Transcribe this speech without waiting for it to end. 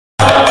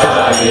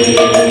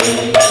Jaya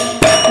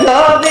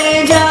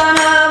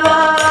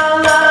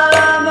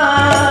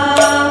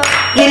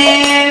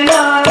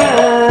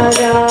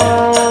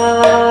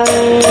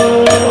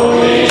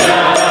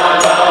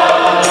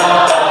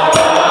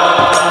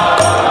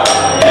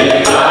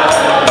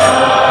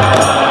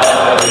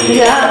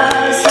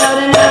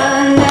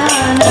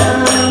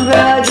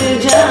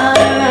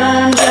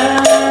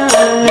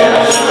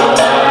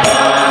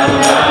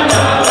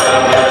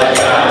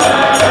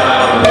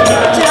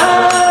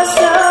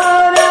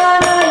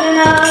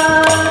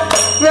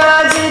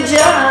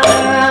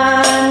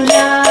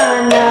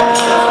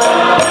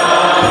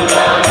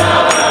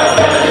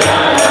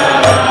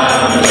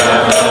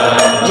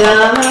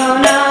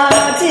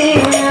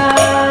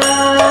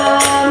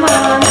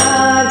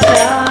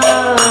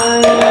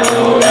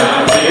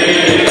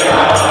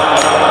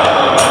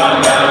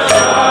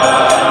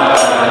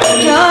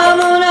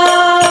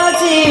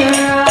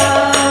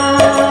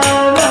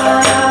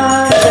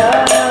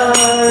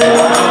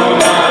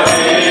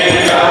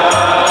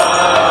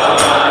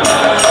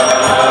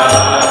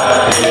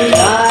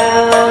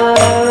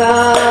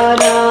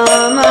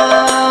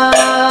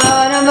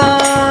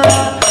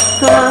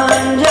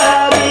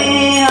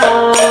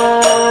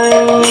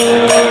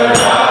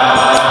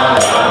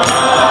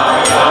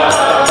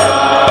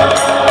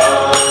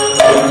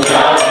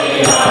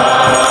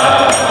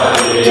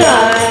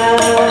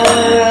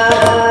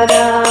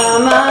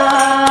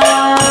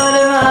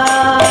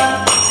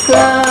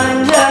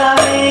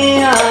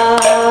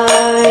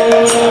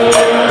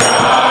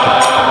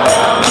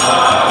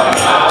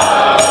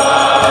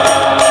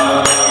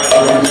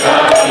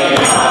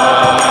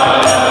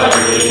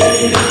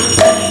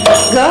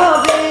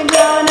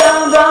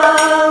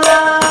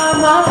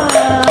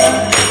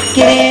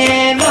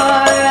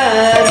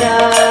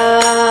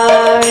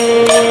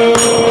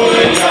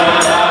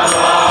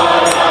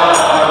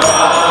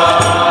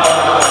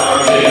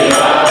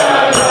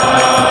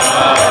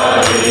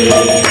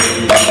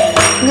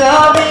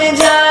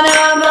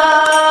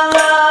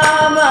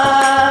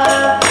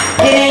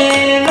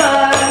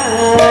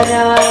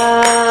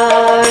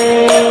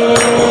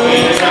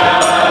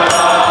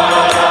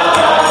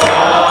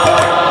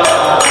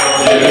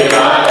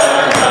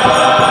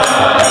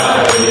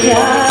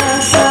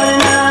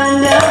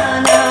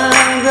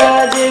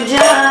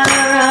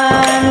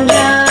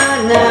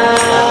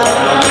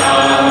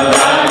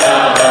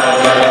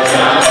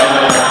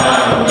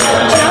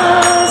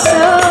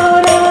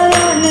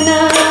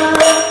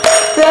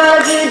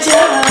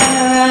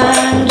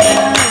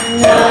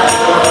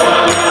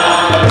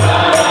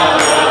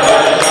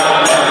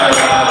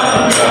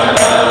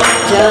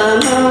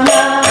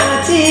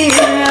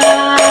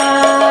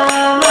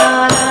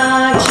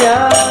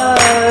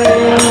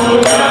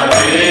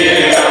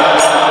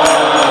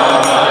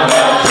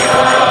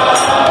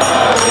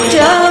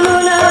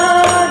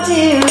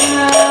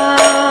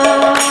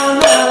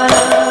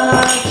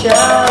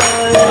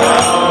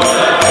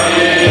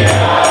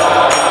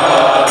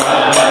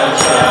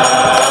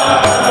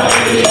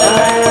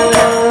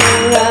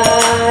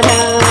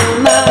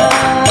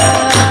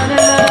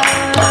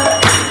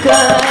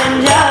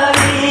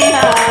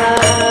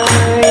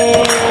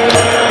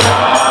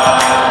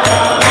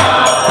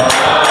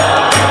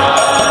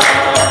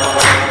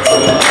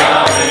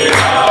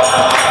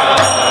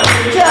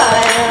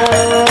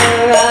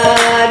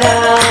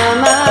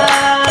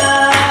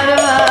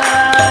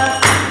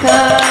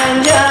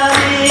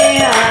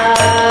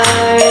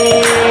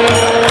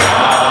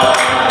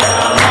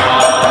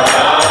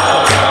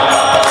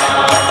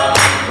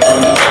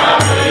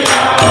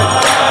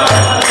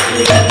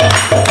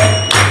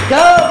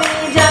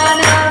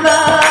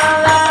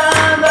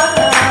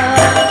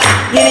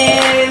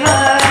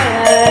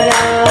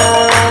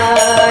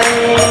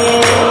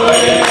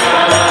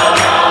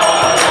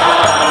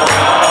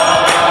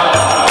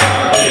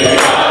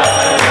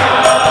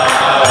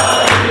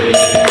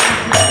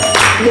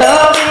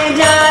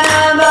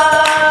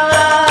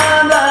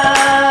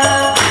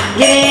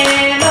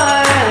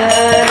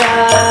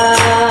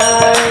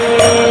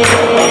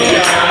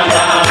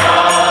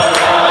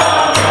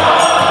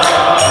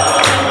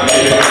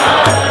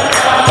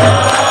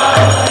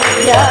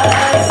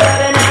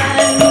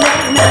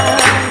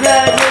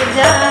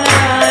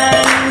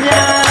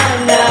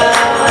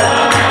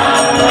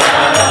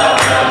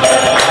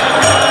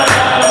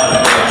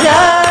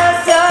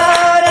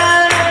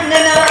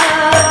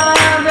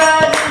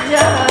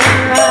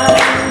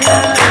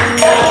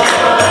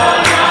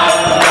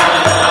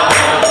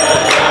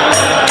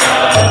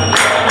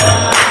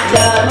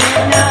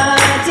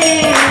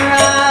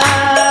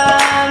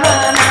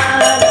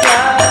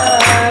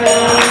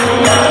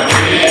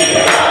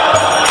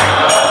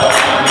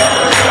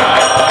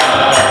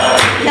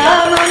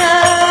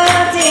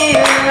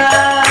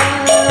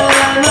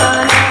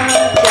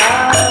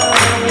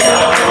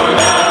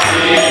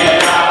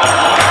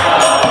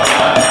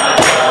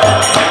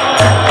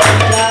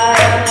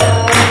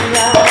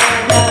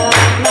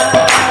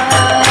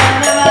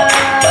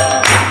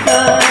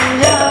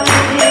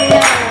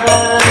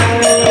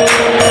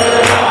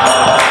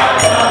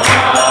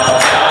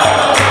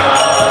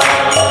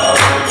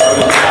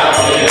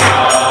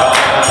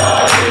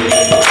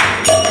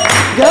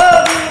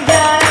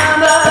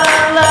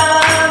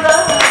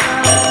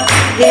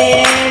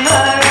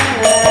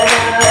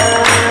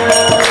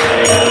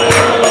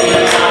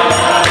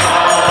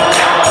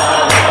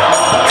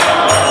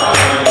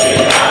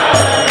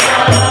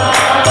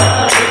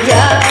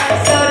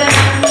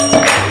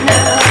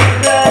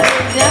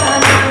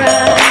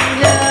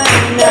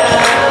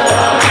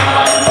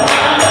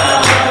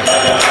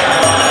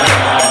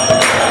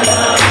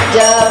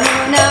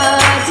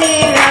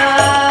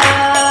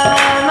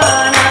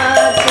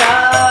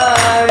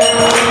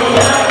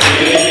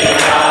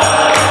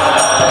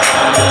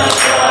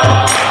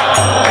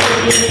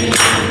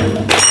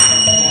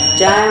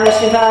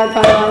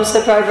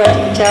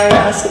Parvati Acharya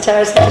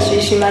Asatara Sri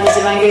Srimati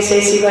Savangi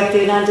Sri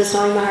Bhaktivedanta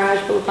Swami Maharaj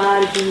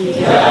Prabhupada Ki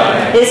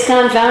Jai.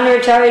 ISKCON founder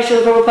Acharya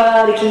Srila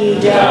Prabhupada Ki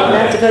Jai.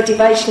 Nantakoti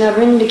Vaishnava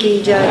Vrinda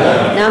Ki Jai.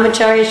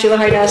 Namacharya Srila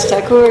Haridas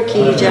Thakur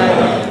Ki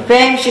Jai.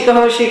 Prem Shri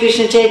Kaho Shri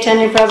Krishna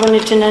Chaitanya Prabhu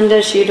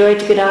Nityananda Shri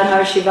Advaita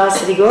Gadadhar Shri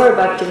Vasadi Gaur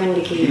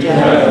Bhaktivinoda Ki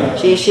Jai.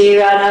 Shri Shri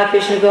Radha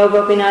Krishna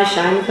Gopinath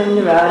Shani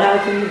Kunda Radha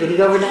Kunda Giri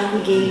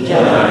Govardhan Ki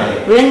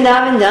Jai.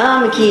 Vrindavan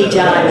Dham Ki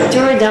Jai.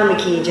 Mathura Dham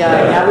Ki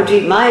Jai.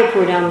 Navadvip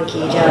Mayapur Dham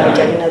Ki Jai.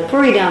 Jagannath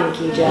Puri Dham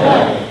Ki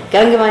Jai.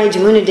 Gangamai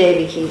Jamuna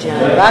Devi Ki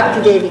Jai.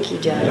 Bhakti Devi Ki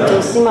Jai.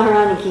 Tulsi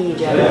Maharani Ki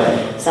Jai.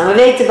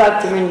 Samaveta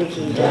Bhaktivinoda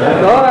Ki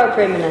Jai. Gaura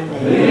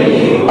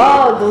Premanande.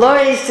 All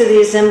glories to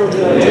the assembled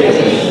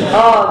devotees.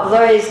 All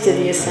glories to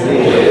the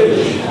assembled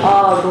devotees.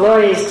 All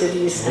glories to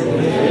the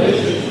assembled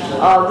devotees.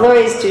 All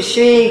glories to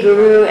Shri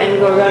Guru and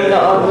Gauranga.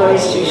 All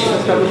glories to Shri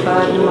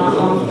Prabhupada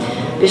Namaha.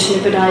 Vishnu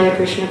Padaya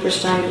Krishna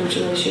Prasthaya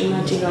Bhujale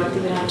Srimati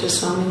Bhaktivedanta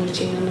Swami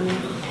Niti Namane.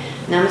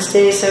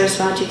 Namaste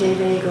Saraswati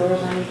Deve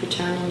Gauravani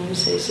Pachani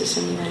Namaste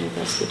Sasamani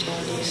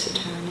Vaskajali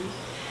Satarani.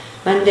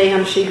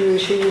 Vandeham Shri Guru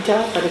Shri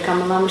Yuta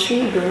Padakamalam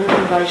Shri Guru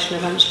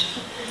Vaishnavamshta.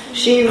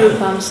 Shri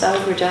Rupam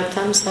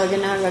Sagrajatam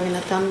Sagana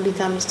Raganatam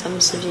Vitam Stam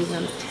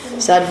Sajivam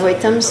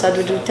Sadvaitam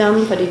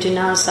Sadvadutam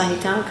Parijana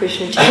Sahita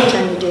Krishna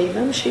Chaitanya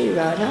Devam Shri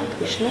Radha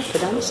Krishna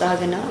Padam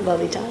Sagana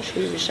Valita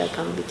Shri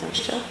Vishakam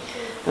Vitamshta.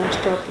 So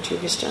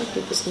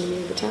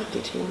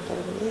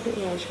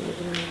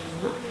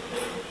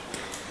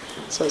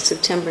it's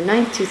September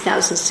 9th,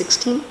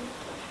 2016.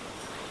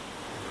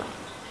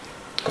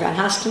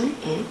 Radhastami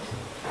in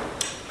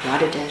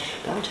Radhadesh,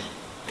 Belgium.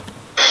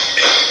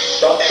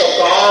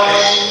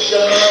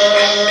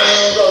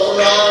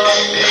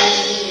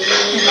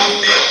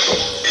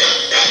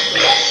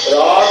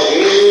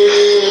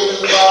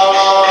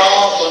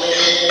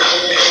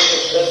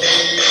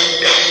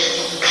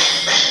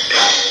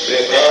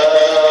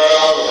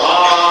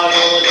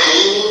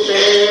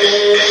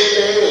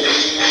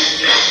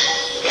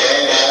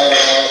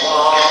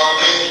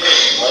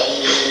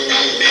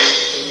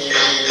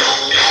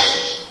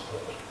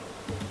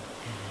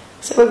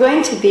 We're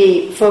going to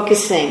be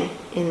focusing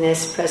in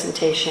this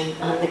presentation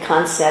on the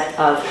concept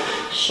of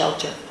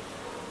shelter.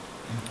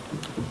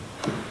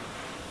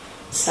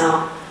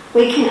 So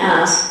we can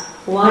ask,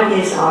 what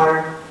is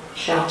our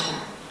shelter?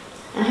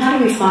 And how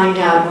do we find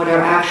out what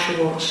our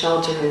actual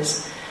shelter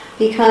is?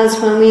 Because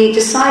when we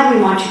decide we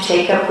want to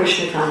take up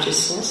Krishna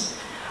consciousness,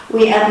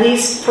 we at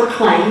least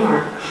proclaim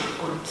or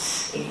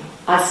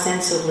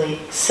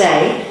ostensibly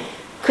say,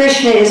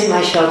 Krishna is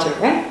my shelter,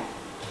 right?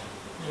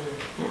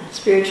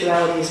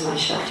 Spirituality is my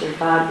shelter.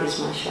 God is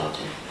my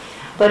shelter.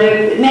 But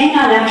it may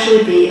not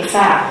actually be a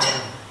fact.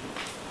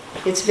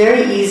 It's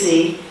very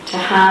easy to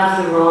have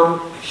the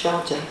wrong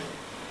shelter.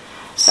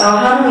 So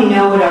how do we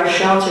know what our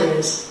shelter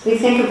is? We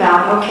think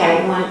about,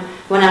 okay,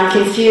 when I'm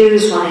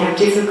confused, when I have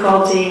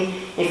difficulty,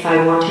 if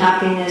I want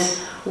happiness,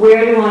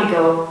 where do I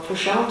go for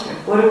shelter?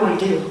 What do I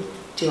do?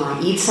 Do I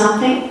eat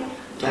something?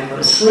 Do I go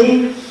to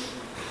sleep?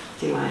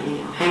 Do I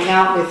hang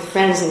out with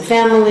friends and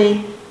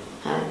family?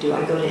 Do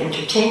I go to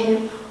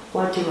entertainment?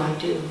 What do I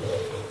do?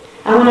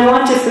 And when I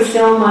want to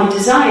fulfill my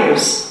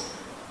desires,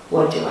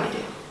 what do? Do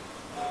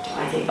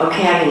I think,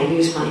 okay, I'm going to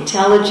use my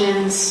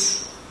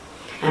intelligence,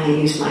 I'm going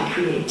to use my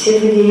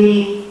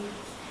creativity,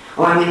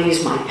 or I'm going to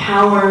use my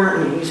power,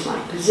 I'm going to use my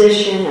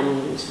position, I'm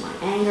going to use my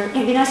anger.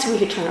 It'd be nice if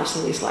we could turn off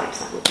some of these lights.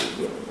 That would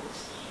be really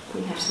nice.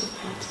 We have some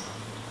lights.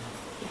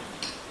 Yeah.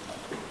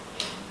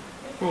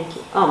 Thank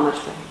you. Oh,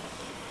 much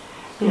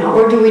better.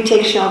 Or do we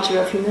take shelter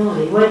of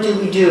humility? What do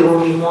we do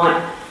when we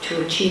want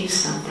to achieve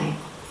something?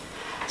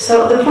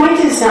 So the point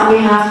is that we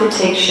have to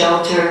take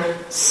shelter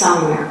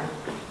somewhere.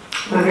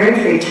 We're very,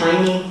 very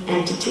tiny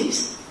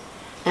entities,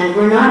 and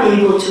we're not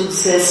able to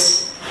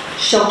exist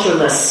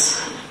shelterless.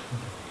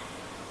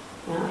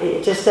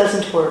 It just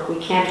doesn't work. We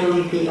can't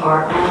really be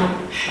our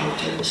own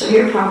shelter. So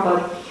here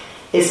Prabhupada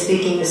is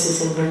speaking, this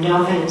is in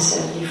Vrindavan in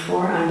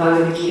 74, on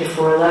Bhagavad Gita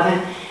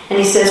 4.11, and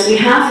he says we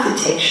have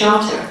to take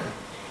shelter.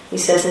 He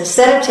says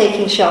instead of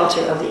taking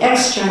shelter of the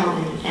external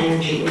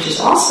energy, which is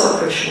also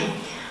Krishna,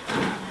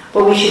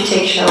 but we should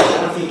take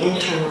shelter of the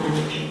internal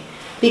energy.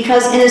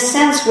 Because in a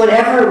sense,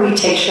 whatever we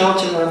take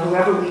shelter of,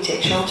 whoever we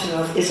take shelter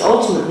of, is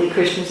ultimately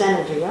Krishna's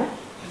energy, right?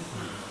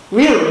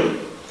 Really,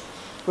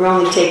 we're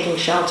only taking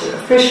shelter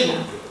of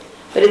Krishna.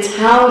 But it's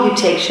how you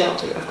take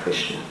shelter of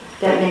Krishna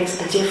that makes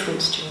a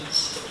difference to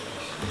us.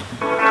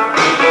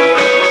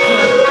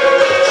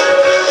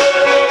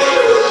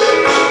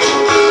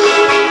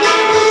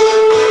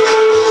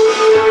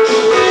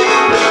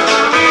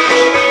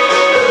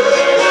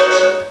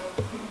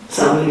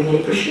 Some of you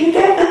may appreciate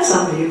that, and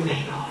some of you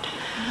may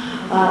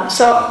not.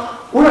 So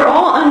we're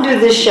all under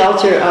the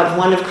shelter of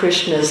one of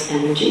Krishna's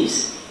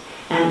energies.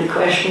 And the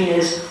question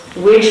is,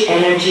 which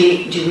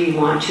energy do we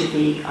want to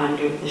be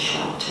under the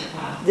shelter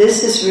of?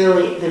 This is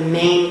really the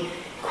main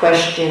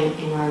question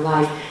in our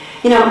life.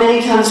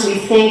 Many times we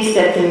think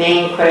that the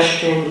main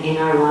question in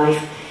our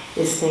life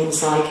is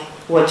things like,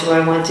 what do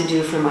I want to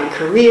do for my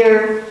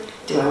career?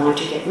 Do I want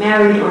to get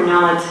married or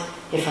not?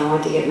 If I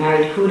want to get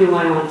married, who do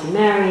I want to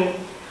marry?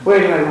 Where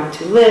do I want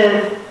to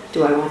live?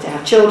 Do I want to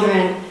have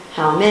children?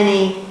 How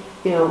many?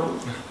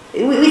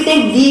 We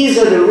think these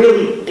are the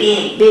really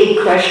big,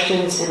 big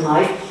questions in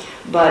life,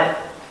 but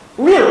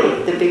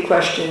really the big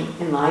question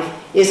in life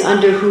is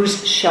under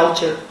whose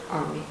shelter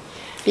are we?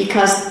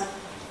 Because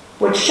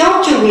what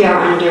shelter we are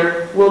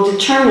under will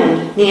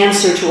determine the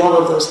answer to all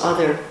of those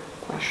other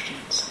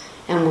questions,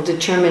 and will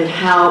determine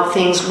how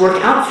things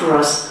work out for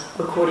us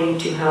according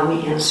to how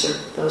we answer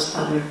those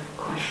other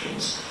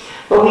questions.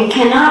 But we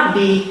cannot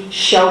be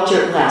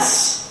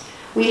shelterless.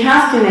 We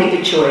have to make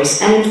a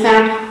choice, and in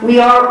fact, we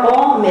are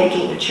all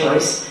making a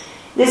choice.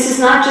 This is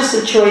not just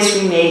a choice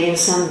we made in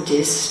some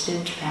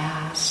distant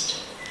past.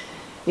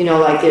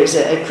 Like there's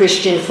a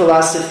Christian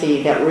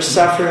philosophy that we're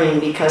suffering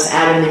because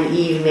Adam and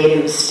Eve made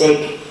a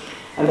mistake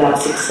about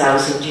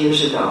 6,000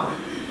 years ago,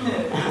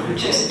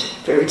 which isn't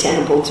very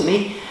tenable to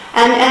me.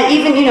 And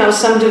even,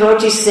 some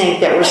devotees think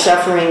that we're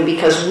suffering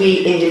because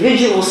we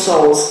individual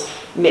souls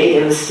made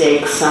a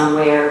mistake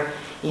somewhere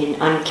in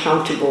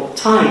uncountable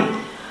time.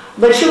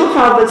 But Srila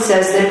Prabhupada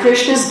says that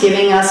Krishna is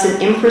giving us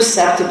an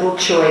imperceptible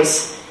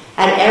choice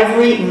at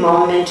every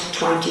moment,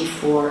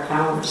 24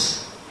 hours.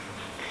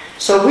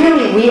 So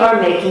really, we are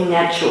making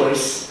that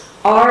choice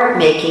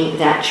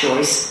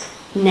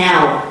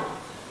now.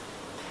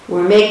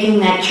 We're making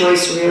that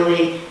choice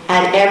really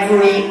at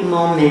every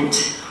moment.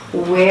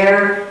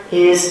 Where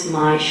is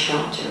my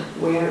shelter?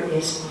 Where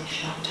is my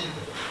shelter?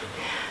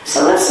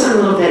 So let's look a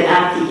little bit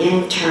at the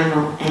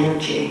internal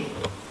energy.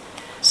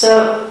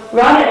 So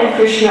Radha and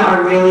Krishna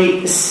are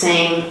really the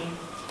same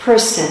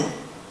person.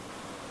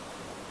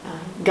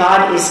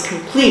 God is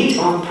complete.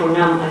 Om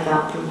Purnam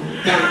Adat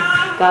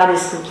Purnam. God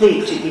is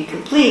complete. To be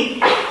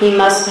complete, He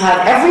must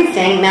have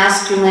everything,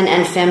 masculine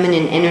and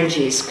feminine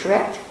energies,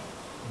 correct?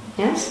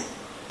 Yes?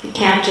 You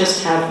can't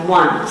just have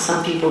one.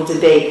 Some people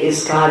debate,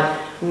 is God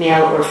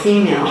male or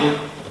female? And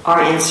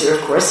our answer,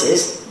 of course,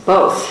 is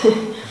both.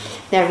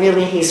 That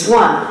really He's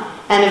one.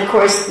 And of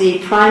course, the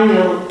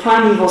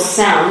primeval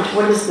sound,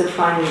 what is the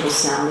primeval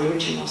sound, the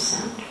original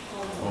sound?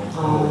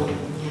 Om,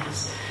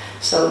 yes.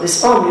 So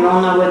this Om, you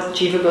all know what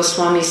Jiva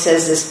Goswami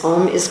says this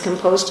Om is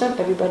composed of?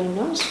 Everybody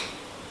knows?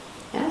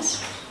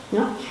 Yes?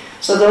 No?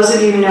 So those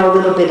of you who know a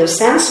little bit of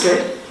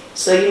Sanskrit,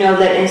 so you know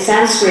that in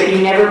Sanskrit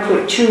you never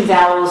put two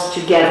vowels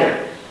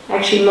together.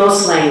 Actually,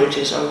 most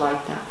languages are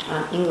like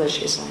that.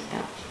 English is like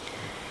that.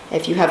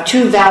 If you have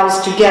two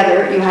vowels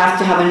together, you have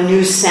to have a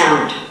new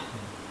sound.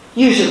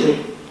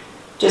 Usually.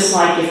 Just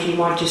like if you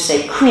want to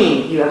say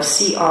cream, you have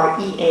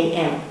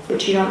C-R-E-A-M,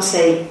 but you don't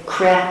say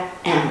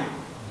cre-M,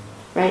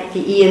 right? The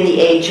E and the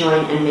A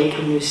join and make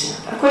a new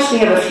sound. Of course, we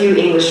have a few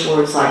English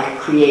words like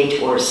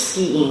create or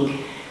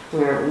skiing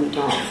where we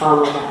don't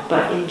follow that,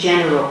 but in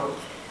general.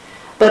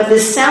 But the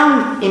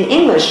sound in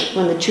English,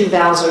 when the two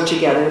vowels are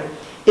together,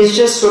 is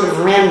just sort of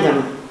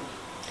random.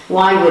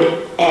 Why would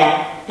E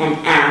and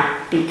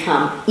A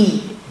become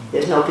E?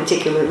 There's no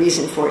particular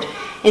reason for it.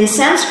 In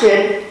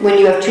Sanskrit, when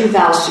you have two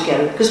vowels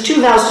together, because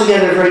two vowels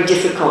together are very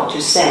difficult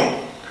to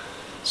say.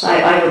 So I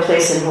have a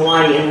place in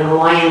Hawaii, in the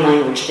Hawaiian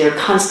language, they're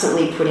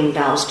constantly putting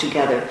vowels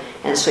together.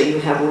 And so you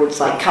have words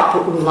like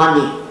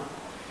kapu'ulani,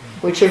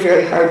 which are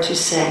very hard to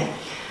say.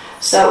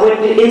 So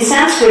in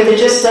Sanskrit, it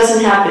just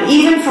doesn't happen.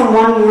 Even from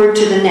one word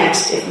to the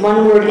next, if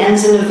one word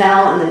ends in a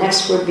vowel and the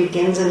next word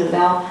begins in a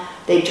vowel,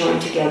 they join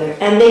together.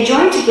 And they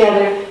join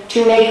together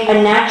to make a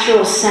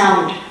natural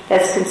sound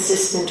that's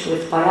consistent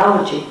with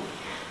biology.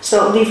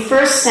 So the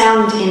first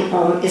sound in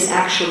Om is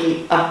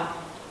actually A.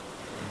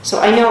 So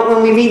I know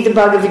when we read the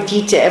Bhagavad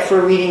Gita, if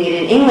we're reading it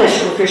in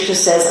English, when Krishna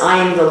says, I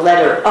am the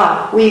letter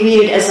A, we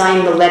read it as I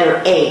am the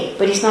letter A.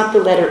 But He's not the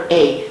letter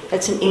A.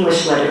 That's an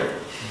English letter.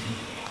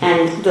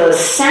 And the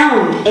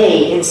sound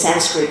A in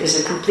Sanskrit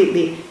is a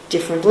completely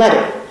different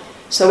letter.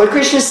 So what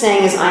Krishna is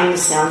saying is, I am the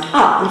sound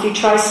A. And if you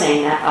try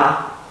saying that,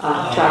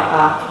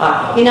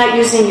 try you're not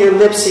using your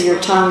lips or your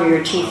tongue or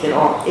your teeth at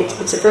all.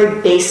 It's a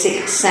very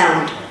basic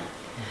sound.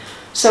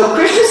 So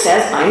Krishna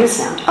says, I am the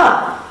sound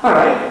A. All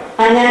right.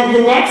 And then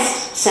the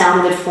next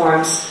sound that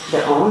forms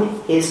the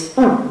Om is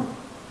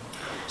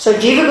So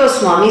Jiva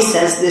Goswami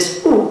says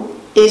this U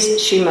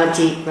is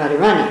Srimati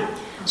Radharani.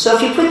 So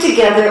if you put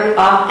together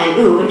A and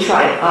U and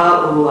try it,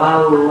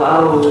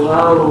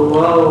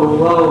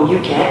 you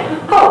get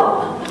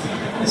O.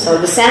 So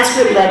the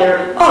Sanskrit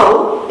letter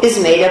O is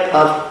made up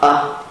of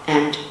A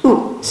and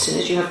U. As soon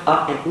as you have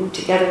A and U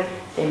together,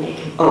 they make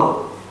an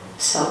O.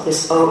 So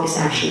this O is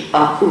actually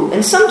A-U.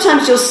 And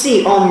sometimes you'll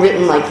see Om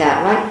written like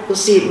that, right? You'll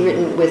see it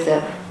written with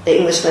the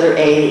English letter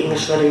A, the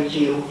English letter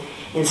U,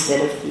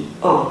 instead of the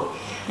O.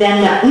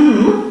 Then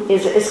the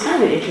is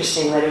kind of an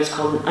interesting letter. It's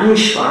called an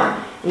Anushvar,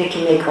 and it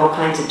can make all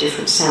kinds of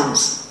different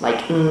sounds,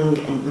 like and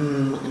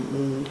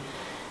and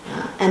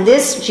and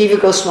this,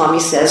 Jiva Goswami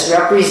says,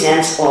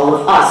 represents all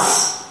of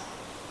us.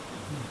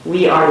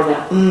 We are the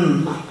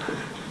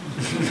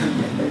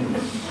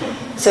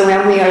So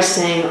when we are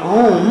saying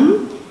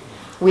Om,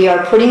 we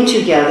are putting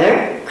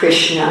together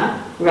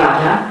Krishna,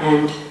 Radha,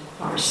 and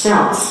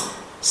ourselves.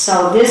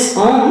 So this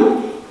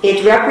Om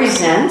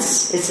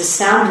it's a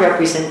sound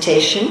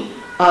representation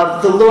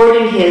of the Lord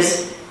in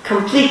His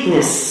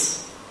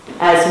completeness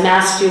as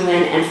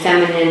masculine and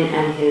feminine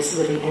and His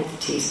living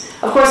entities.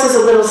 Of course, as a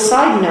little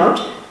side note,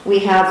 we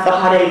have the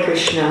Hare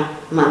Krishna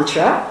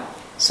mantra.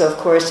 So, of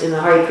course, in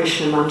the Hare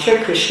Krishna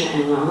mantra, Krishna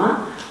and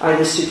Rama are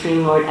the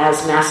Supreme Lord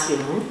as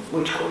masculine,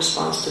 which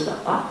corresponds to the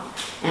A,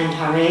 and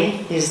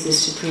Hare is the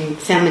Supreme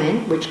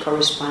Feminine, which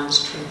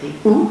corresponds to the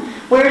U.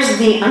 Where's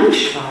the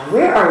Anushvar?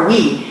 Where are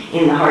we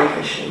in the Hare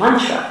Krishna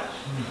mantra?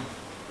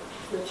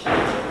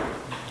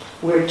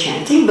 We're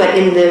chanting, but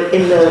in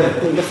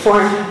the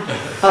form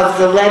of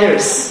the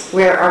letters,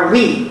 where are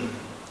we?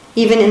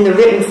 Even in the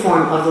written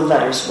form of the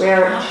letters,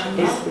 where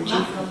is the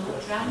G?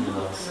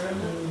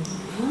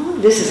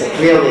 This is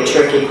a really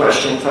tricky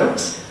question,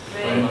 folks.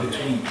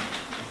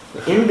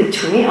 In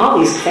between, all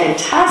these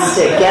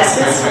fantastic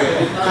guesses.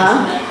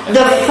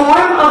 The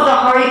form of the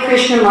Hare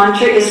Krishna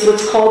mantra is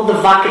what's called the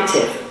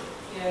vocative.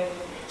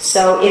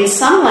 So in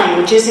some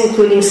languages,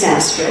 including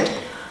Sanskrit,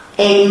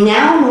 a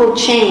noun will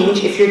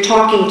change if you're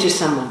talking to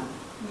someone.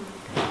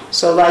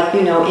 So like,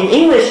 in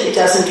English it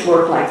doesn't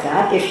work like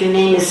that. If your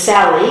name is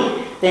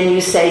Sally, then you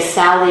say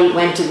Sally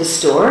went to the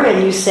store,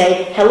 and you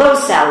say hello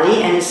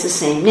Sally, and it's the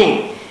same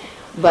name.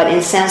 But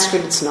in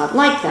Sanskrit it's not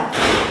like that.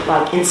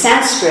 Like in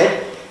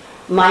Sanskrit,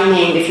 my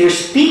name, if you're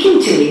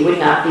speaking to me, would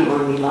not be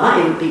Urmila,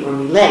 it would be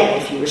Urmile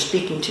if you were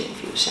speaking to me.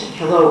 If you were saying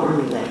hello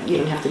Urmile, you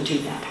don't have to do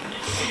that.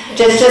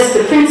 Just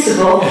the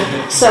principle.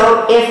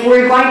 So if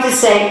we're going to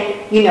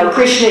say,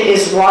 Krishna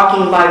is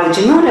walking by the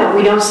Jamuna,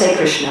 we don't say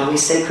Krishna, we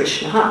say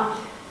Krishna.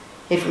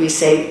 If we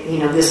say,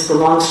 this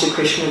belongs to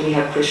Krishna, we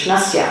have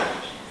Krishnasya.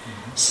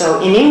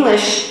 So in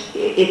English,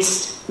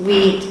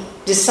 we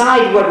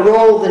decide what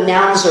role the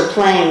nouns are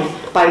playing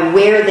by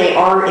where they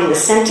are in the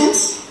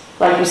sentence.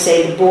 Like you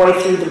say, the boy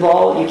threw the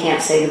ball, you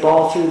can't say the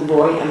ball threw the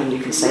boy. I mean, you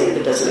can say it,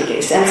 but it doesn't make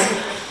any sense.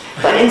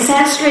 But in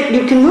Sanskrit,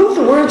 you can move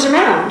the words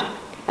around,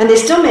 and they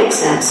still make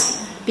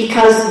sense,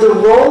 because the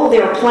role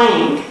they're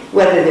playing,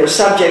 whether they're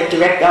subject,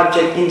 direct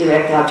object,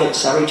 indirect object,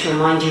 sorry to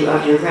remind you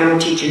of your grammar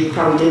teacher you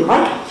probably didn't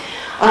like,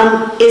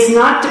 is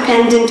not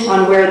dependent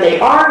on where they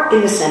are in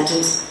the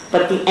sentence,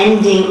 but the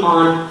ending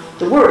on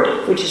the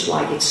word, which is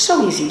why it's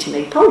so easy to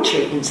make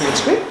poetry in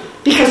Sanskrit,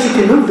 because you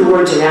can move the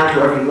words around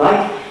however you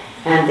like,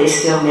 and they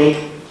still make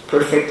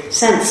perfect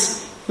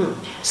sense.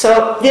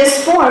 So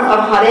this form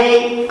of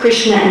Hare,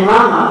 Krishna, and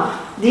Rama,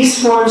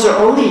 these forms are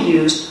only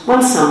used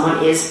when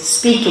someone is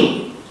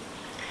speaking.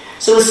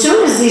 So as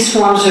soon as these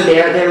forms are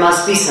there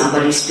must be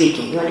somebody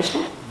speaking. You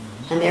understand?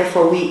 And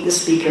therefore we, the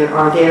speaker,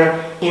 are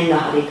there in the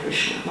Hare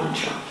Krishna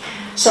mantra.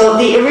 So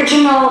the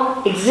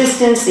original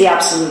existence, the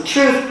absolute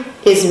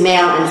truth, is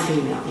male and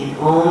female. In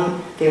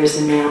Om, there is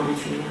the male and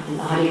female. In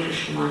the Hare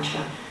Krishna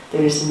mantra,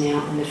 there is the male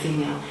and the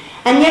female.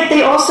 And yet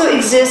they also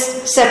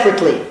exist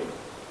separately.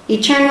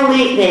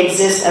 Eternally they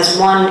exist as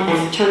one,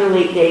 and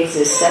eternally they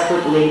exist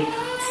separately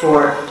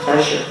for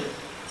pleasure.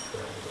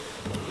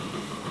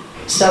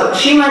 So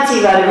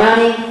Srimati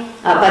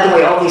Radharani, by the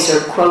way, all these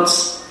are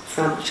quotes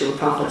from Srila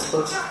Prabhupada's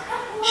books.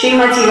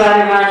 Srimati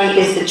Radharani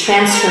is the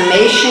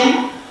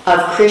transformation of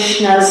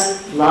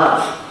Krishna's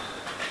love.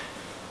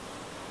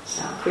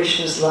 So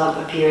Krishna's love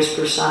appears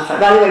personified.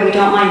 By the way, we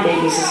don't mind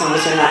babies as long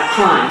as they're not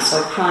crying.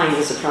 So crying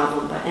is a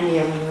problem, but any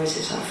other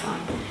noises are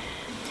fine.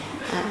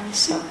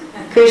 So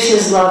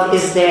Krishna's love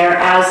is there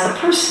as a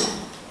person,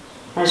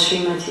 as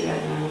Srimati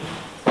Radharani.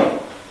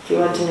 If you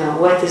want to know,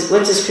 what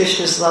does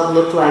Krishna's love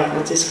look like?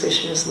 What does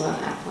Krishna's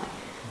love act like?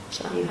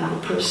 So you have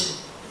a person.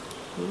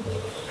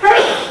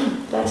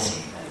 That's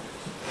it.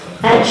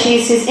 And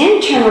she's his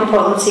internal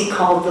potency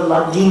called the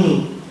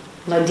Ladini.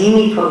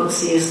 Ladini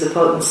potency is the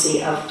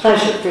potency of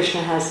pleasure.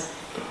 Krishna has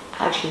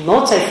actually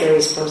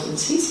multifarious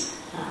potencies,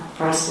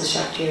 Prasna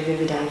Shakti or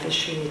Vividaya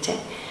Vishriyate.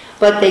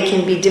 But they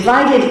can be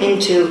divided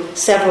into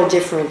several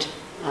different,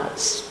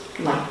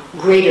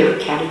 greater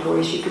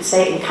categories, you could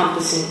say,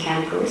 encompassing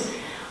categories.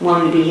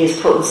 One would be his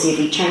potency of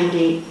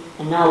eternity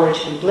and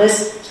knowledge and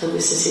bliss. So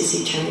this is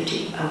his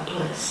eternity of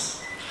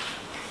bliss.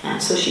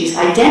 And so she's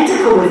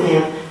identical with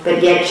him,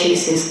 but yet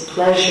she's his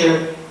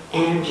pleasure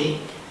energy.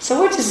 So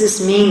what does this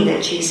mean,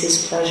 that she's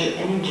his pleasure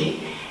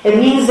energy? It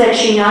means that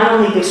she not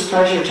only gives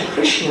pleasure to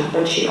Krishna,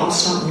 but she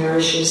also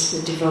nourishes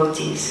the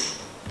devotees.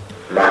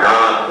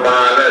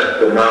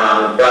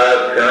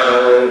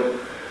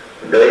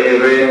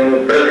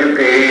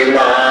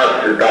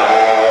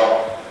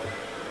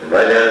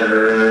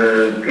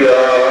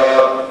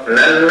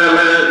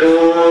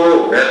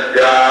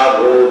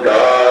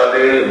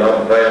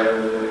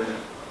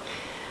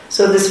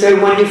 So this very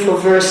wonderful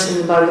verse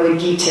in the Bhagavad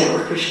Gita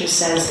where Krishna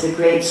says the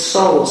great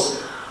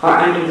souls are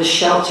under the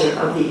shelter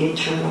of the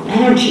internal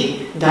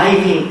energy,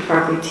 Daivim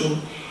Prakriti,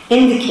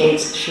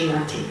 indicates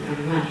Srimati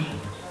Radharani.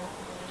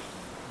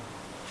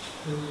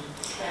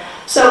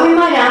 So we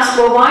might ask,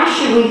 well, why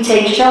should we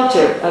take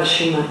shelter of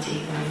Srimati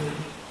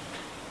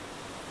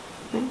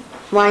Radharani?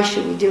 Why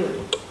should we do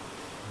it?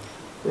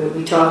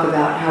 We talk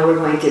about how we're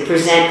going to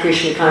present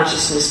Krishna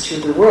consciousness to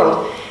the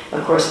world.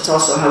 Of course, it's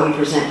also how we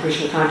present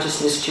Krishna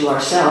consciousness to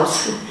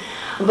ourselves.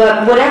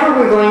 But whatever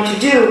we're going to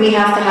do, we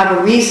have to have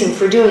a reason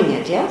for doing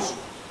it, yes?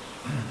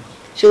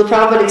 Srila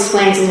Prabhupada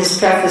explains in his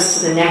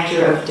preface to the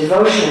Nectar of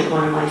Devotion,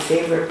 one of my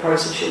favorite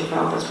parts of Srila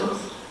Prabhupada's book,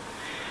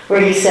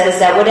 where he says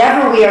that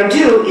whatever we're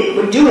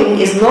doing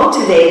is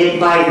motivated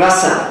by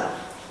rasa.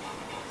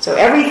 So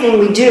everything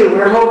we do,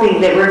 we're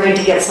hoping that we're going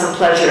to get some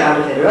pleasure out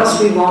of it, or else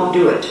we won't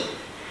do it.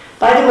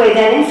 By the way,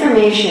 that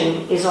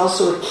information is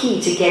also a key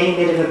to getting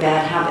rid of a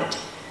bad habit,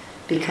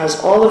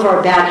 because all of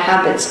our bad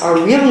habits are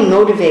really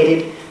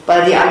motivated by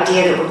the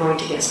idea that we're going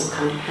to get some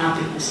kind of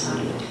happiness out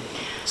of it.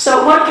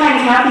 So what kind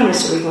of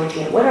happiness are we going to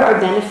get? What are our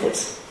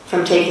benefits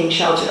from taking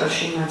shelter of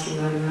Srimati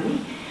Radharani?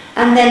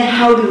 And then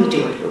how do we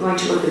do it? We're going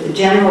to look at the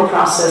general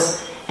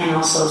process and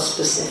also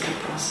specific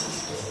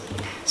processes.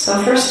 So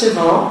first of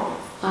all,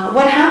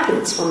 what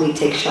happens when we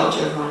take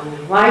shelter of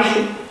Radharani?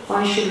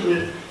 Why should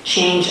we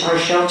change our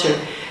shelter?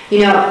 You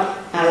know,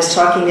 I was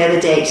talking the other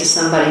day to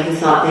somebody who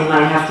thought they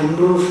might have to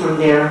move from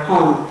their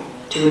home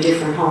to a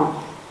different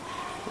home.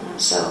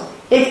 So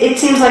it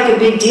seems like a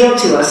big deal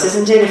to us,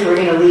 isn't it, if we're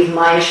going to leave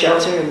Maya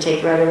shelter and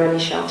take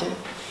Radharani's shelter?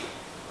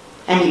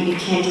 And you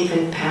can't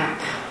even pack.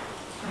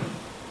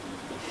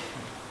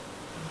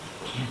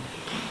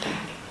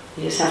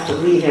 You just have to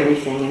leave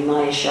everything in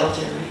Maya's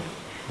shelter, right?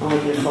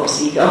 Only the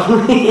false ego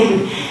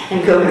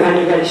and go around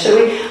and ready. So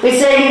we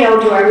say,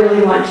 do I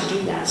really want to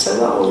do that? So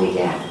what will we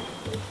get?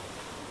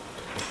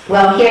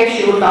 Well, here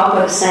Srila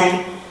Prabhupada is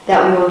saying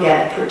that we will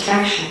get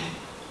protection.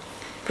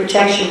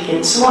 Protection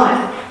against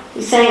what?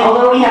 He's saying,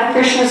 although we have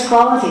Krishna's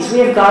qualities, we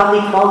have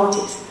godly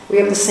qualities. We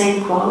have the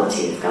same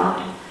quality of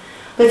God.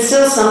 But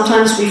still,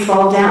 sometimes we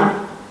fall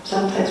down.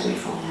 Sometimes we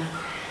fall down.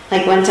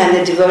 Like one time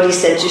the devotee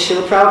said to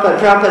Srila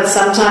Prabhupada,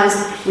 sometimes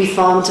we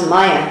fall into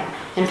Maya.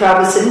 And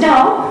Prabhupada said,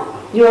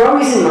 no, you're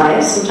always in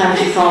Maya.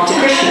 Sometimes you fall into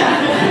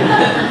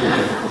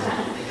Krishna.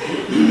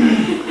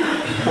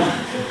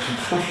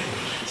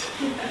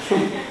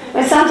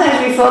 But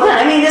sometimes we fall down.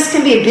 I mean, this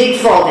can be a big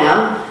fall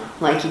down,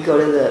 like you go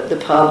to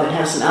the pub and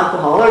have some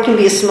alcohol, or it can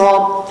be a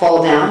small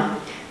fall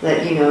down,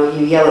 that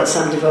you yell at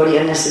some devotee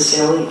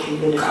unnecessarily and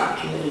commit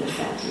an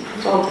offense.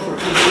 It's all different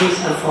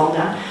degrees of fall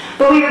down.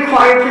 But we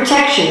require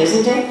protection,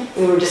 isn't it?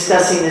 We were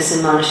discussing this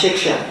in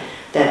Manashiksha,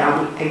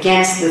 that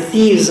against the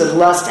thieves of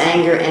lust,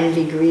 anger,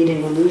 envy, greed,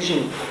 and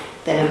illusion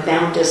that have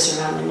bound us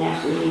around the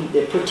neck, we need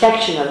the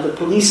protection of the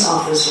police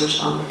officers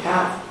on the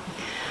path.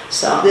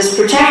 So this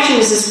protection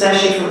is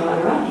especially from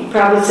Radharani.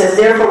 Prabhupada says,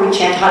 therefore we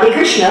chant Hare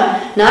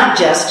Krishna, not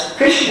just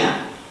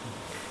Krishna.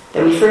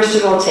 That we first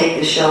of all take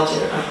the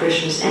shelter of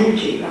Krishna's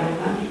energy,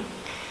 Radharani.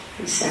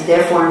 He said,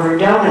 therefore in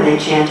Vrindavan they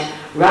chant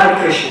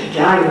Radha Krishna,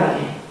 Jai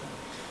Radhe.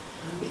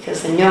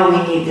 Because they know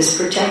we need this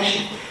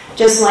protection.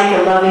 Just like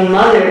a loving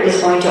mother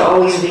is going to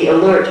always be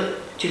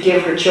alert to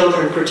give her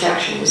children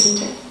protection,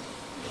 isn't it?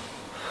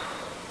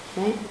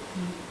 Right?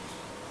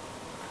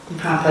 And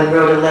Prabhupada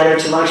wrote a letter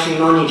to Lakshmi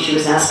Moni. She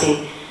was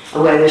asking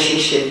whether she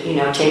should,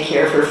 take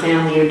care of her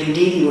family or do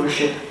deity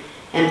worship.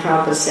 And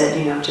Prabhupada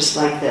said, just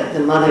like the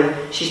mother,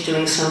 she's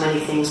doing so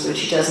many things, but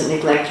she doesn't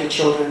neglect her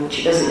children.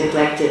 She doesn't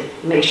neglect to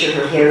make sure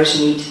her hair is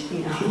neat,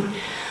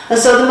 And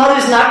so the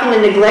mother's not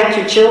going to neglect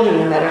her children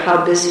no matter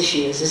how busy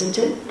she is, isn't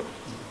it?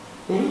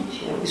 Right?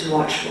 She's always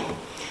watchful.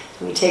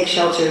 So we take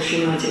shelter of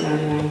Srimati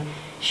Radharani.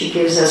 She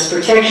gives us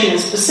protection, and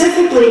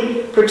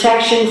specifically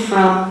protection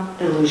from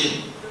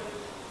illusion.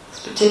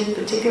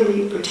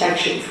 Particularly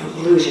protection from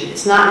illusion.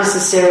 It's not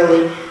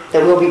necessarily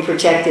that we'll be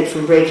protected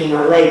from breaking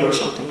our leg or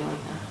something like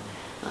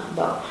that.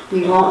 But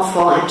we won't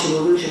fall into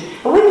illusion.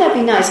 But wouldn't that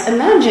be nice?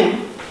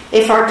 Imagine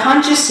if our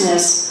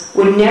consciousness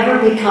would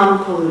never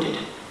become polluted.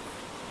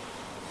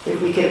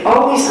 If we could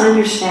always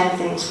understand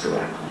things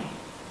correctly.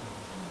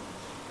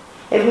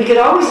 If we could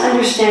always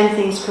understand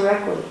things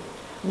correctly,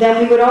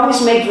 then we would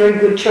always make very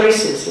good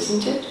choices,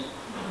 isn't it?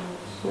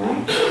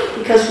 Right?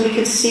 Because we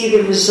could see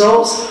the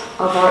results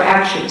of our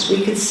actions.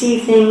 We could see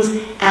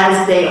things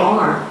as they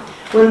are.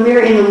 When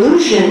we're in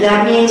illusion,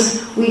 that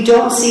means we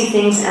don't see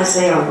things as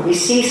they are. We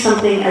see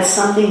something as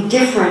something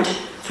different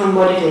from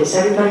what it is.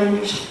 Everybody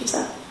understands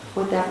that?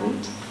 What that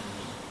means?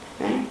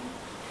 Right?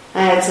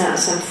 I had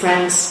some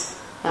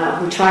friends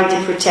who tried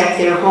to protect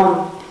their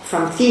home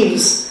from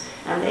thieves,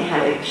 and they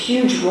had a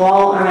huge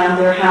wall around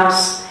their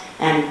house,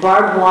 and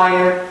barbed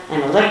wire,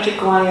 and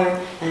electric wire,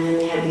 and then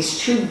they had these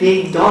two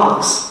big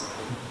dogs.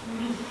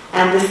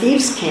 And the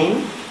thieves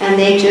came, and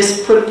they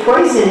just put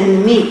poison in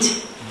the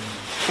meat.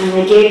 And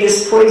they gave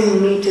this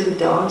poisoned meat to the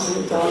dogs,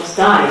 and the dogs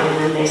died.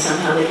 And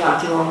then they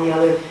got through all the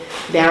other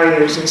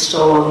barriers and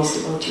stole all these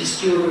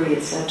devotees' jewelry,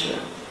 etc.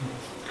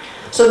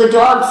 So the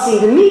dogs see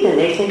the meat, and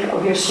they think, oh,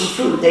 here's some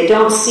food. They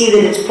don't see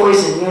that it's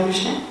poison, you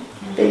understand?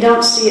 They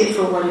don't see it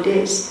for what it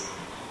is.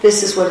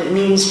 This is what it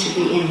means to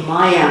be in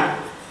Maya.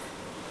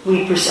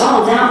 We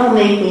perceive, that will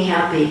make me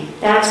happy.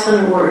 That's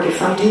going to work.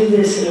 If I do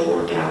this, it'll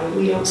work out.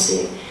 We don't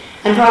see it.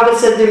 And Prabhupada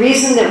said the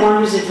reason that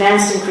one who's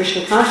advanced in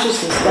Krishna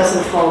consciousness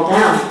doesn't fall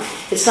down,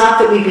 it's not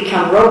that we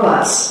become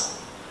robots,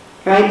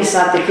 right? It's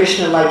not that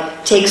Krishna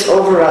takes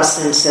over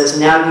us and says,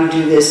 now you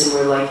do this, and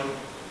we're like,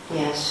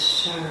 yes,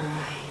 sir,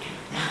 I do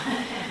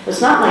that. It's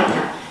not like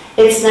that.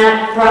 It's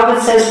that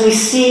Prabhupada says we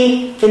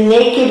see the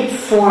naked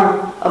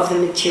form of the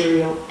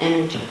material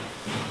energy.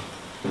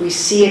 We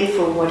see it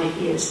for what it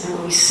is. And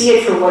when we see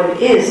it for what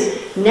it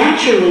is,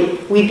 naturally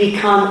we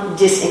become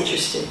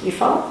disinterested. You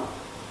follow?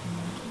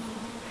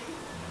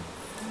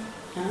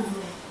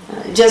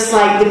 Just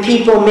like the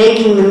people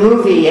making the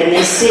movie and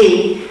they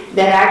see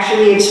that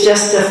actually it's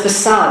just a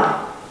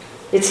facade.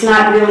 It's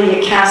not really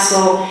a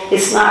castle.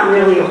 It's not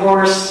really a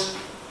horse.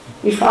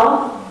 You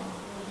follow?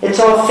 It's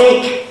all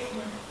fake.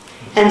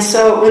 And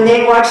so when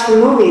they watch the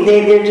movie,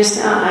 they're just,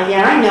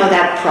 yeah, I know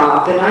that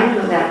prop, and I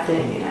know that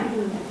thing, and I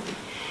know that thing.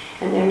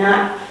 And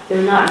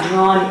they're not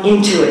drawn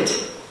into it.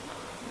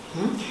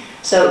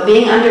 So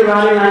being under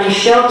Radharani's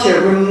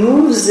shelter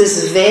removes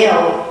this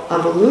veil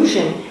of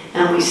illusion,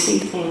 and we see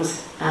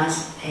things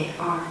as they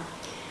are.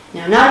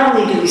 Now, not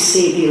only do we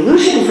see the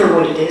illusion for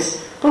what it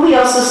is, but we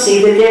also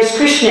see that there's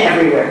Krishna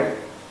everywhere.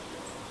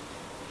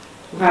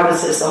 Prabhupada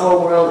says the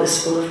whole world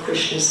is full of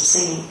Krishnas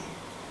singing,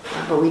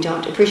 but we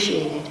don't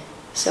appreciate it.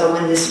 So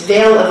when this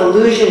veil of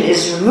illusion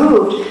is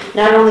removed,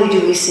 not only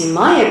do we see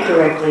Maya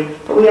correctly,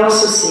 but we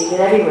also see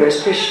that everywhere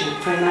is Krishna.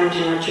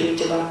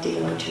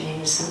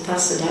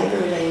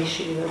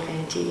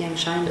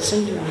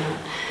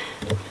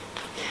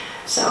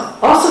 So,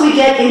 also we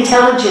get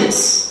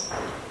intelligence.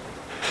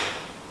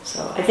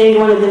 So I think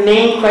one of the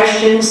main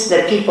questions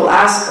that people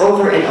ask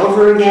over and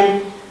over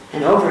again,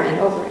 and over and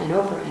over and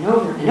over and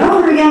over and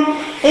over again,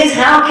 is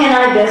how can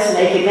I best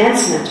make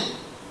advancement?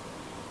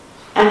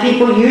 And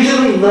people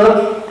usually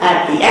look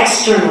at the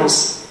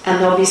externals and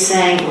they'll be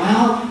saying,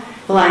 well,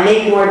 will I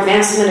make more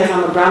advancement if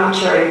I'm a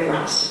brahmachari or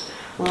grahastha?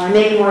 Will I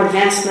make more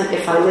advancement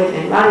if I live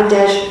in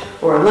Radhadesh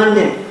or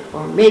London?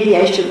 Or maybe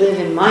I should live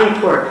in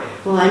Mayapur.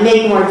 Will I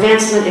make more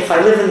advancement if I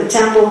live in the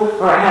temple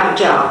or I have a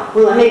job?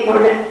 Will I make more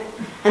advancement?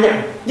 And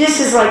this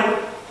is like,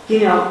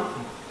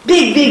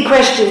 big, big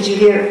questions you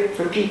hear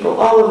from people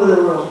all over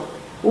the world.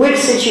 Which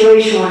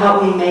situation will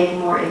help me make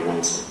more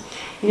advancement?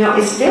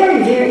 It's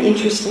very, very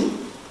interesting.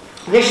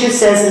 Vishnu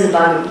says in the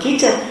Bhagavad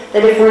Gita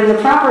that if we're in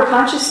the proper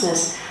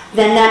consciousness,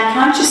 then that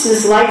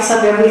consciousness lights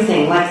up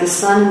everything like the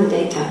sun in the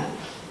daytime.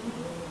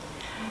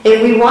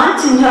 If we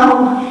want to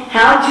know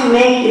how to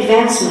make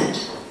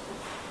advancement,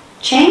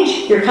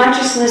 change your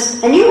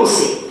consciousness and you will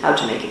see how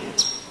to make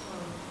advancement.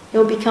 It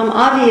will become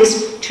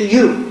obvious to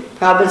you.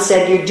 Prabhupada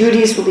said your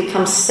duties will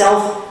become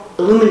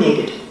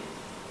self-illuminated.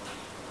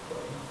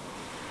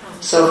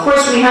 So, of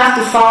course, we have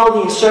to follow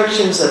the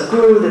instructions of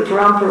Guru, the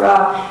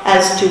Parampara,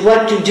 as to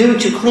what to do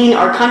to clean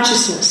our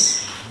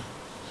consciousness.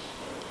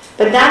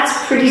 But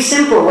that's pretty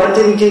simple. What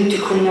do we do to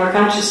clean our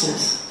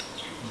consciousness?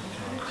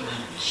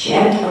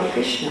 Chant Hare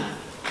Krishna.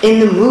 In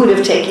the mood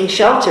of taking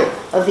shelter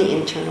of the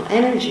internal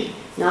energy,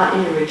 not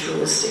in a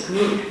ritualistic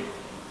mood.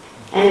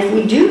 And if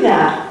we do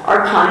that,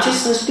 our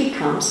consciousness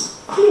becomes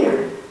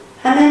clear.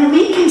 And then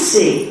we can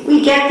see,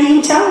 we get the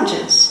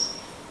intelligence.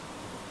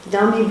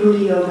 Dhammi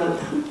Buddhi Yoga.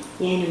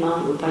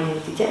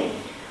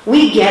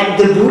 We get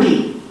the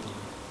buddhi,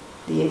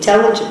 the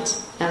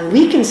intelligence, and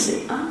we can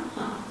see, And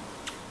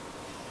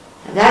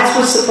that's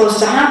what's supposed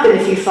to happen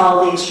if you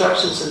follow the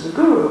instructions of the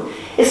Guru.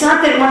 It's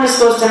not that one is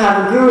supposed to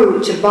have a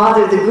Guru to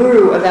bother the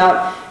Guru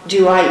about,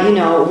 do I,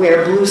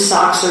 wear blue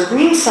socks or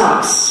green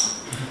socks?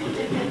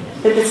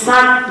 But it's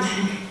not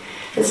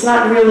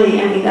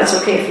really, that's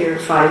okay if you're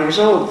 5 years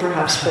old,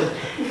 perhaps, but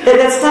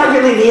that's not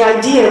really the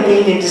idea of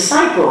being a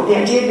disciple. The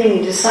idea of being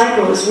a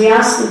disciple is we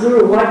ask the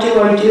Guru, what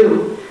do I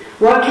do?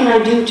 What can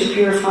I do to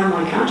purify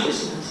my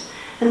consciousness?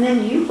 And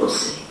then you will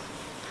see.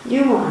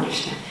 You will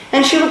understand.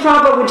 And Srila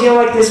Prabhupada would deal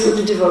like this with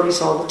the devotees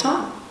all the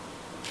time.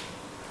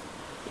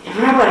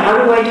 Prabhupada,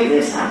 how do I do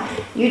this?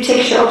 You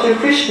take shelter of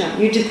Krishna.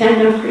 You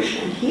depend on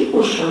Krishna. And He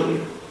will show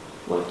you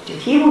what to do.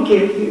 He will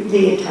give you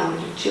the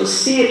intelligence. You'll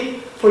see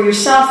it for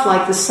yourself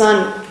like the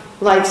sun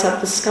lights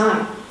up the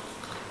sky.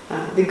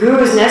 The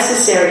Guru is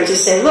necessary to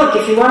say, look,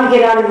 if you want to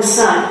get out in the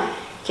sun,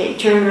 okay,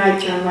 turn right,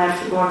 turn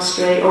left, walk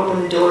straight,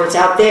 open the door, it's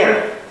out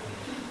there.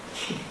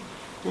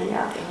 And you're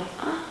out there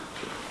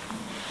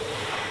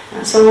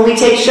like, So when we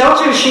take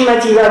shelter of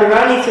Srimati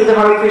Radharani through the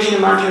Hare Krishna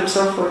mantra and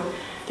so forth,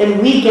 then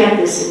we get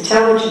this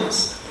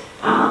intelligence.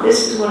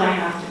 This is what I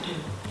have to do.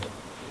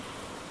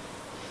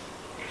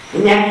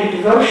 In Nectar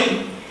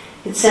Devotion,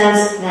 it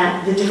says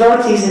that the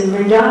devotees in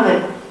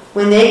Vrindavan,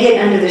 when they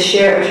get under the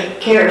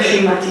care of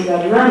Srimati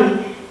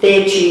Radharani,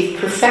 they achieve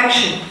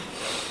perfection.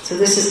 So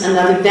this is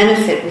another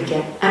benefit we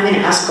get. I'm going to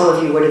ask all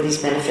of you, what are these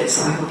benefits?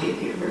 So I hope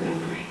you're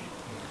remembering.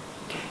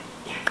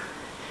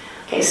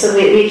 Okay, so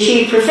we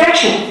achieve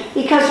perfection.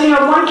 Because,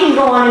 one can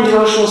go on in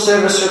devotional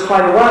service for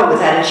quite a while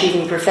without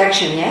achieving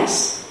perfection,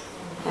 yes?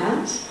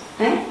 Yes?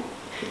 Right?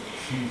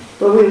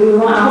 But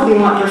I hope we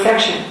want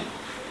perfection.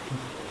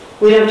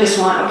 We don't just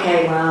want,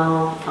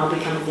 I'll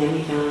become a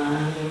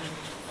demigod, or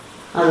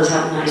I'll just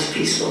have a nice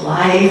peaceful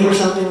life, or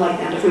something like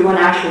that. If we want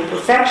actual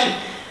perfection,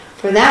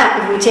 for that,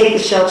 if we take the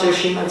shelter of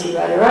Srimati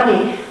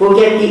Radharani, we'll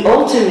get the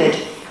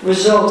ultimate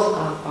result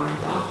of our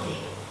bhakti.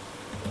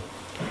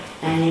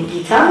 And in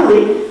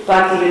Gitanjali,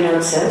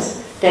 Bhaktivinoda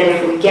says that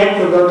if we get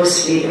the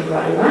lotus feet of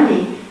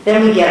Radharani,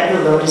 Then we get the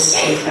lotus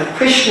feet of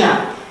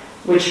Krishna,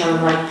 which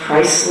are like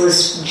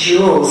priceless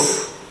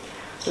jewels.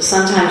 So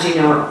sometimes,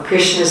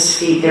 Krishna's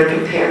feet, they're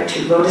compared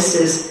to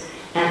lotuses,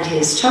 and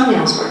his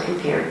toenails are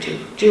compared to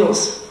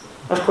jewels.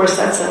 Of course,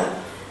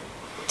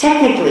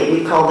 technically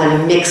we call that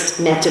a mixed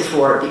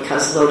metaphor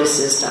because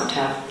lotuses don't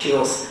have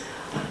jewels,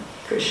 but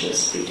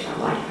Krishna's feet are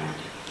like that.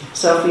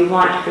 So if we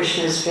want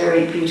Krishna's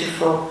very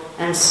beautiful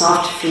and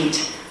soft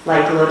feet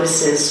like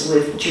lotuses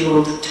with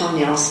jeweled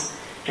toenails,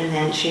 and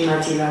then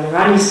Srimati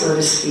Radharani's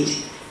lotus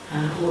feet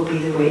will be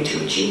the way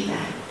to achieve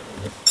that.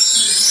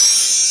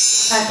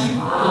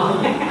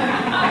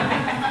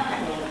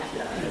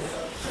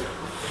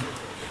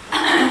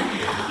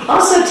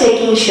 Also,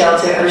 taking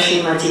shelter of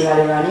Srimati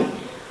Radharani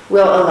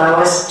will allow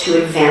us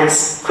to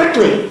advance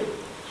quickly.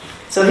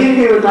 So who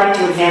here would like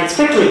to advance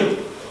quickly?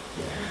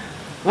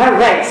 All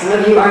right, some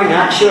of you are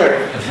not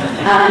sure.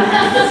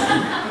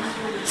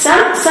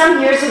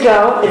 Some years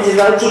ago, a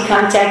devotee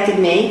contacted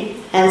me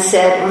and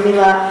said,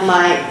 Urmila,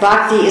 my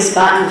bhakti has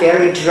gotten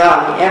very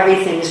dry.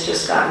 Everything has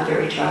just gotten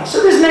very dry.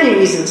 So there's many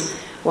reasons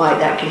why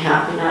that can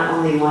happen, not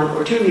only one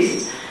or two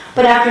reasons.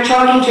 But after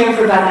talking to him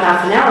for about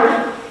half an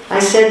hour, I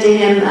said to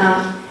him,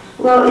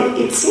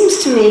 it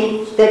seems to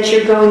me that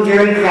you're going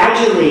very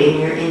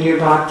gradually in your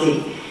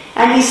bhakti.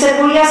 And he said,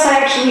 well, yes, I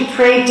actually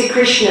prayed to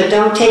Krishna,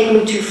 don't take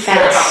me too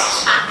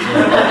fast.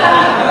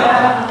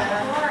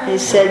 He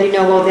said,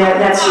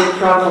 that's your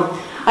problem.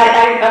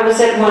 I was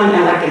at one,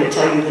 I'm not going to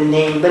tell you the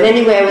name, but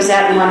anyway, I was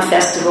at one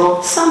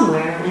festival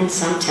somewhere in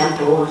some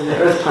temple on the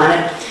earth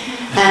planet,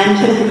 and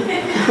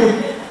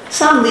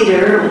some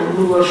leader,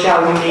 who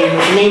shall remain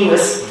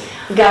nameless,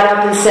 got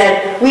up and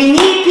said, we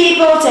need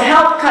people to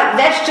help cut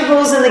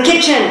vegetables in the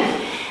kitchen.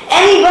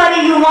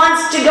 Anybody who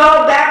wants to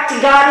go back to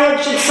Godhead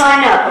should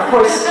sign up. Of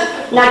course,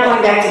 not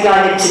going back to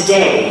Godhead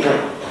today, but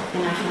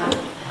and I thought,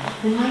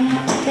 why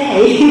not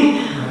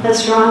today?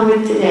 What's wrong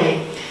with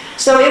today?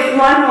 So if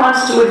one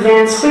wants to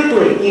advance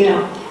quickly,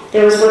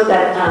 there was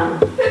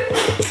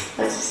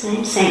what's his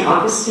name? St.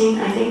 Augustine,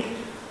 I think,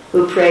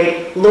 who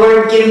prayed,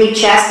 Lord, give me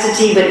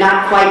chastity, but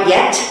not quite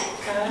yet.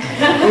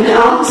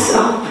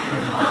 So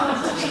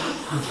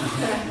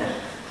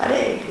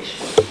Hare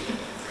Krishna.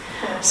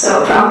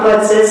 So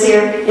Prabhupada says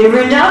here, in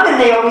Vrindavan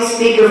they always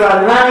speak of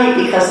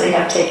Radharani because they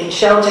have taken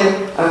shelter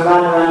of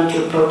Radharani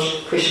to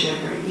approach Krishna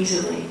very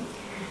easily.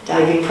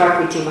 Daivim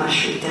Prakriti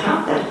Mashrita.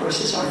 That, of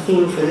course, is our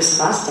theme for this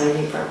class,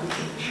 Daivim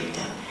Prakriti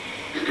Mashrita.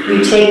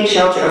 You take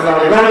shelter of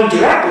Radharani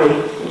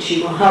directly, and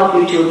she will help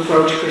you to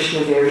approach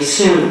Krishna very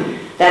soon.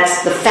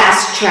 That's the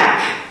fast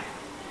track.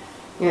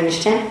 You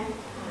understand?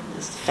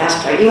 That's the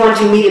fast track. You want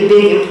to meet a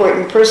big,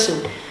 important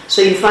person,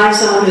 so you find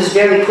someone who's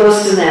very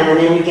close to them, and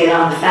then you get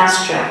on the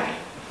fast track.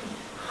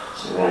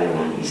 So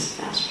Radharani is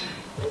the fast track.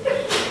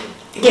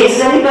 Okay,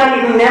 does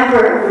anybody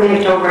remember, we're going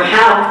to go over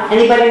how,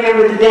 anybody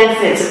remember the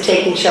benefits of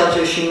taking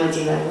shelter of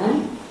Srimati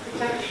Radharani?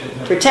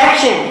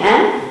 Protection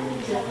and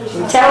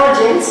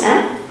intelligence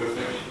and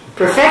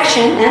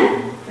perfection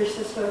and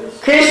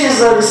Krishna's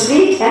lotus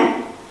feet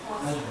and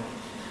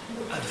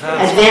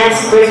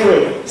advance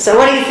quickly. So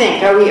what do you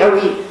think? Are we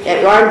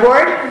on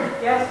board?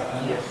 Yes.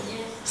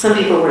 Some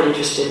people weren't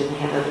interested and they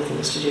had other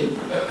things to do.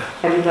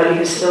 Everybody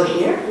who's still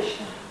here?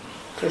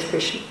 First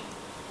Krishna.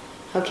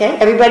 Okay,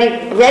 everybody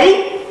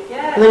ready?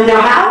 Yeah. You want to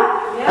know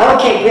how? Yeah.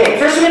 Okay, great.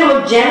 First we're going to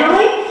look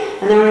generally,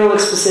 and then we're going to look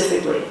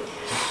specifically.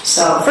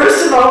 So,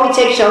 first of all, we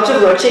take shelter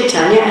of Lord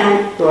Chaitanya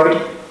and Lord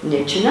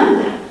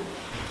Nityananda.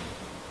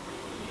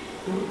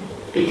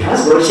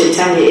 Because Lord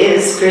Chaitanya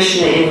is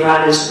Krishna in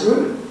Radha's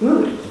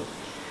mood.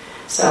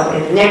 So,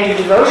 in the Nectar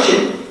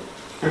Devotion,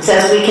 it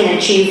says we can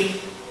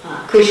achieve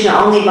Krishna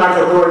only by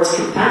the Lord's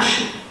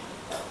compassion.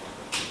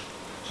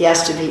 He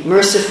has to be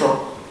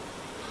merciful.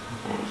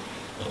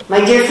 My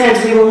dear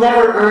friends, we will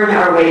never earn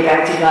our way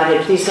back to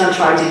Godhead. Please don't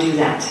try to do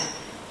that.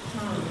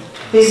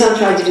 Please don't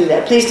try to do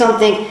that. Please don't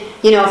think,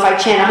 if I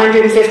chant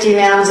 150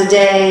 rounds a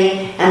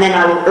day, and then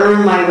I will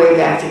earn my way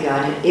back to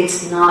Godhead.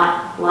 It's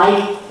not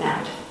like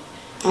that.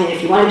 I mean,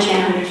 if you want to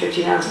chant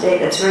 150 rounds a day,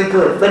 that's very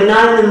good, but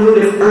not in the mood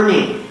of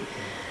earning.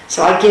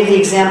 So I give the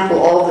example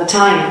all the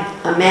time.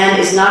 A man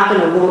is not going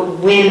to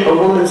win a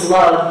woman's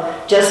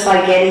love just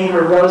by getting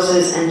her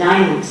roses and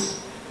diamonds.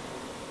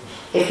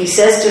 If he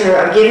says to her,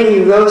 I've given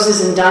you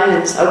roses and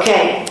diamonds,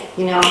 okay,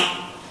 now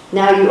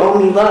you owe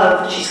me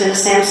love, she's going to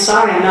say, I'm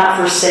sorry, I'm not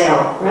for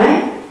sale,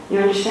 right? You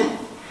understand?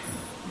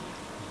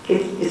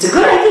 It's a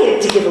good idea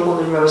to give a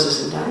woman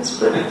roses and diamonds,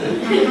 good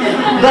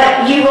idea.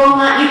 But you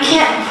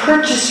can't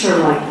purchase her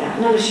like that.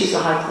 Notice she's a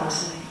high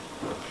class lady.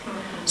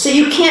 So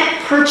you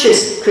can't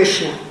purchase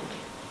Krishna.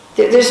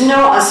 There's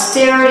no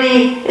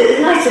austerity.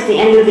 It's nice at the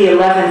end of the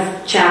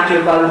 11th chapter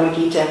of Bhagavad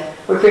Gita,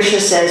 where Krishna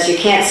says, you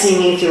can't see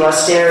me through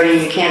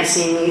austerity, you can't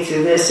see me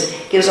through this.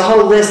 It gives a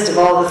whole list of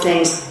all the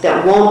things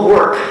that won't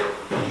work.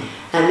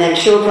 And then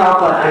Srila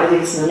Prabhupada, I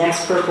believe it's in the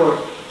next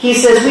purport, he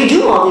says, we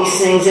do all these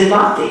things in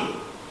bhakti.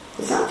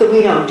 It's not that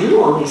we don't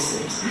do all these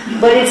things,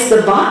 but it's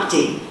the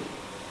bhakti.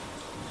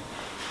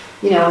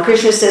 When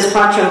Krishna says,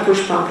 Patram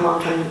Pushpam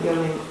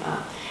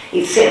Kalam,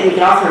 he said we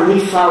can offer him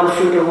leaf, flower,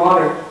 fruit, or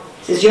water.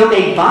 It says,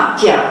 Yome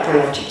bhaktya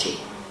prayachati.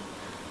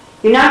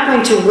 You're not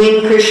going to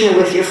win Krishna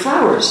with your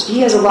flowers. He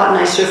has a lot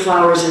nicer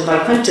flowers in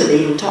Vaikuntha.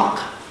 They even talk.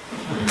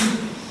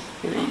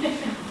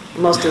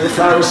 Most of the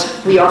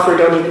flowers we offer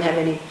don't even have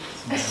any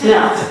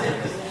smell,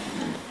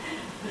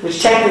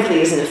 which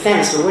technically is an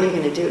offense. But what are you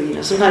going to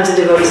do? Sometimes the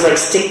devotees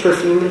stick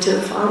perfume into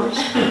the flowers.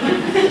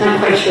 I'm not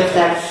quite sure if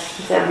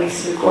that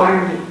meets the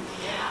requirement.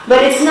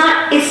 But it's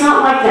not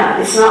like that.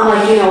 It's not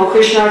like,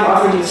 Krishna, I've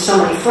offered you so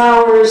many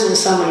flowers and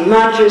so many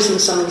mantras and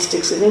so many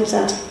sticks of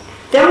incense.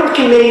 Then we're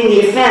committing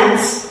the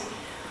offense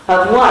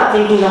of what?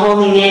 Thinking the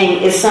holy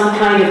name is some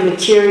kind of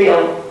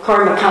material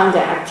karma kanda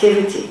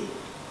activity.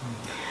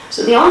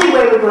 So the only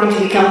way we're going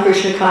to become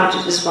Krishna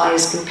conscious is by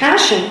his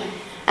compassion.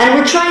 And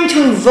we're trying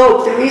to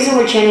invoke, the reason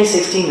we're chanting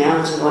 16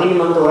 rounds and going to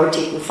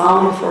Mangalartik and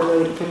following the four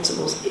related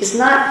principles is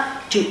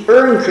not to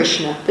earn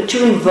Krishna, but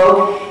to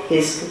invoke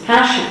his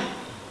compassion.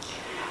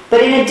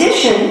 But in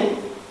addition,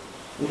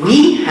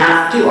 we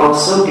have to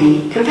also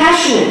be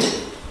compassionate.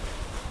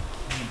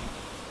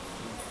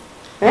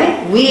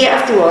 Right? We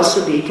have to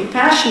also be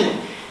compassionate.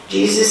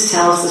 Jesus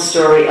tells the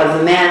story of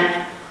the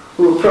man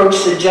who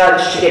approached the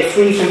judge to get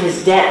free from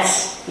his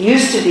debts. It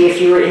used to be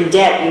if you were in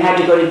debt, you had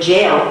to go to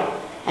jail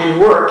and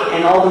work,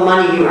 and all the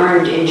money you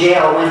earned in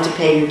jail went to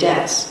pay your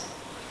debts.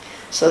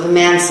 So the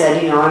man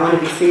said, I want to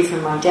be free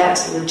from my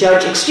debts. And the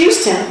judge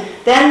excused him.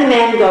 Then the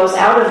man goes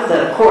out of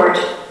the court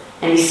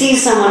and he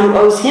sees someone who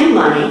owes him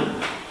money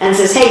and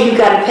says, hey, you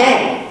got to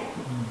pay.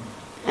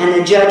 And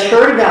the judge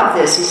heard about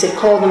this. He said,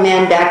 call the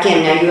man back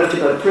in. Now you have to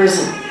go to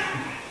prison.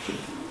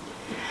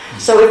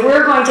 So if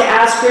we're going to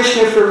ask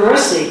Krishna for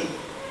mercy,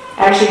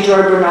 actually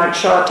George Bernard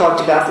Shaw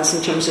talked about this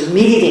in terms of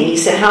meat eating. He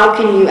said, how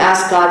can you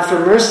ask God for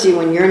mercy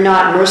when you're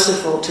not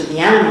merciful to the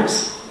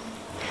animals?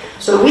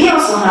 So we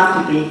also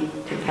have to be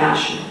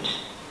compassionate.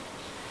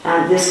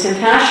 And this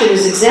compassion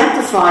is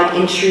exemplified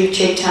in Sri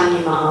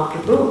Chaitanya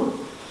Mahaprabhu.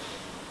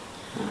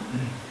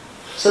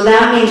 So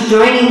that means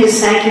joining the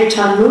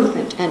Sankirtan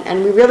movement.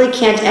 And we really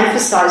can't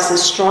emphasize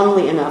this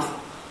strongly enough.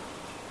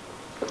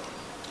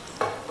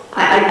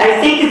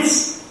 I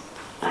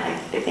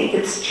think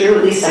it's true,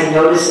 at least I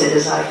notice it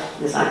as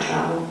I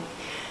travel,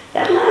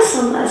 that less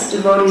and less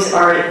devotees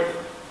are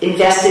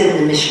invested in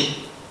the mission.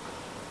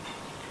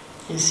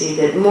 And see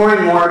that more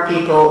and more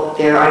people,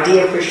 their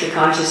idea of Krishna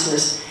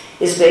consciousness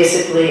is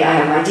basically, I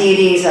have my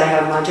deities, I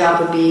have my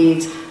japa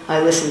beads,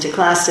 I listen to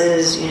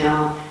classes,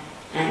 and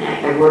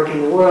I work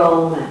in the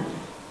world, and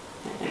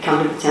I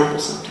come to the temple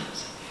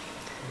sometimes.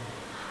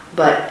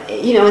 But,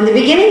 in the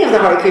beginning of the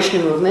Hare Krishna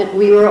movement,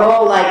 we were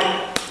all like,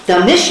 the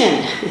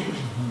mission.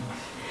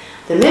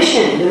 The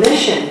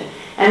mission.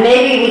 And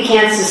maybe we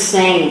can't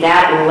sustain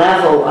that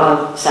level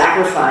of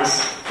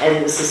sacrifice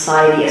in the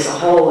society as a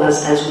whole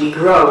as we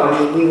grow. I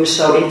mean, we were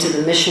so into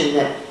the mission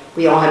that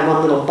we all had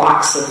one little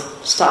box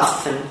of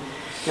stuff and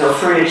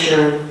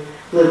furniture and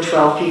lived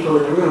 12 people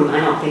in the room. I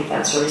don't think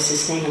that's very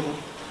sustainable.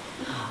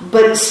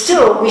 But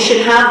still, we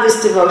should have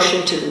this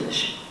devotion to the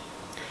mission.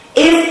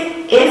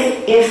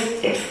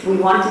 If we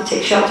want to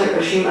take shelter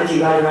of Srimati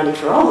Radharani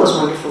for all those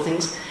wonderful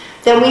things,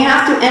 then we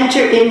have to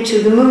enter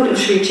into the mood of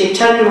Sri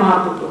Chaitanya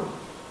Mahaprabhu,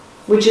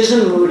 which is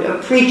a mood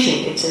of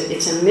preaching.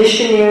 It's a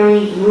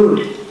missionary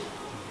mood.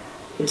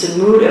 It's a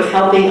mood of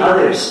helping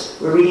others.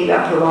 We're reading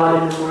about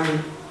Prahlad in the morning.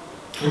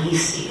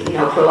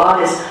 And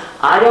Prahlad is,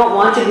 I don't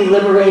want to be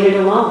liberated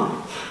alone.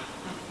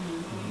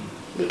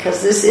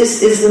 Because this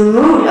is the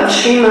mood of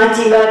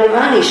Srimati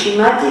Radharani.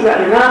 Srimati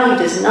Radharani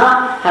does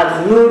not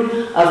have the mood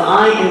of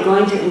I am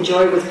going to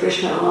enjoy with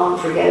Krishna alone,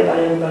 forget about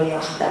everybody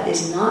else. That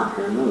is not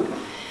her mood.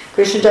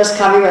 Krishna Das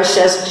Kaviraj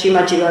says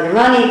Srimati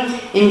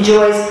Radharani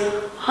enjoys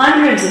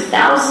hundreds of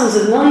thousands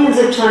of millions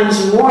of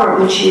times more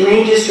when she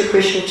arranges for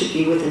Krishna to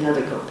be with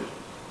another gopi.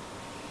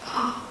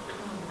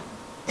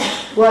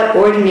 What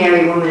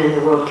ordinary woman in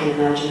the world can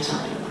imagine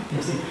something like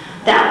this?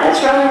 That's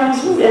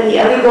Radharani's mood. And the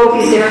other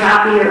gopis, they're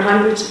happier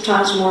hundreds of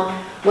times more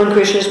when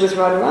Krishna is with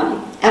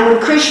Radharani. And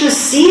when Krishna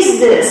sees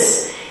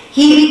this,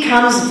 he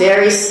becomes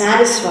very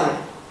satisfied.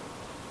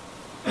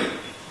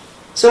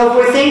 So if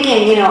we're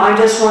thinking, I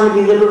just want to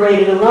be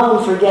liberated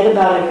alone, forget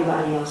about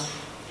everybody else,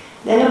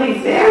 then it'll be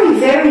very,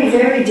 very,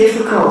 very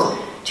difficult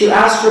to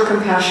ask for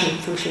compassion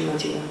from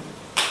Srimati Radharani.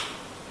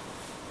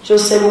 She'll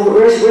say, well,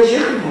 where's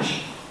your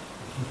compassion?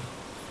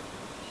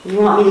 You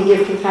want me to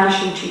give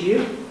compassion to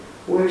you?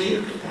 Where's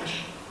your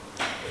compassion?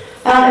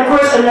 And of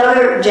course,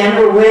 another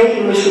general way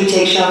in which we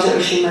take shelter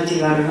of Srimati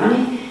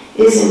Radharani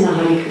is in the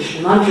Hare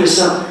Krishna mantra.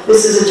 So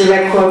this is a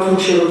direct quote from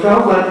Srila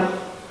Prabhupada.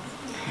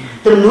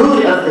 The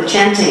mood of the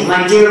chanting,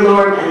 my dear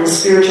Lord, and the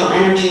spiritual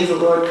energy of the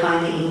Lord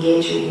kindly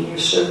engage me in your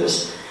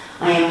service.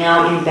 I am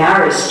now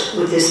embarrassed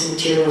with this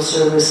material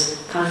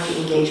service,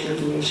 kindly engagement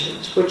in your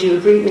service. Would you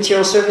agree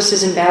material service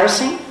is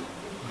embarrassing?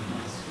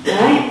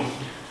 Right?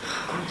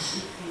 Of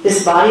course.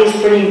 This body is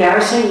pretty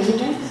embarrassing,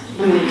 isn't it?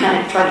 I mean, we kind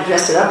of try to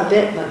dress it up a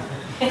bit, but...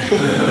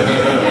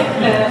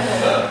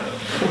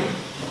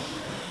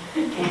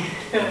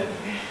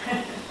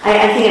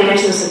 I think I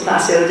mentioned this in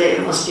class the other day,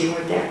 but most of you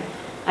weren't there.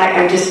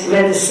 I just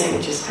read this thing,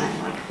 which is kind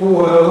of like,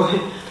 whoa.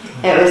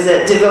 It was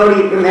a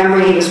devotee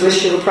remembering he was with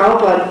Srila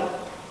Prabhupada,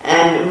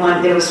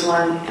 and there was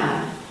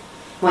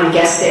one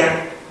guest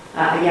there,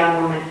 a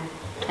young woman,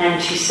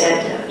 and she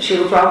said,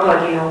 Srila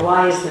Prabhupada,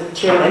 why is the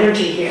material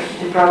energy here?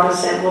 And Prabhupada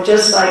said, well,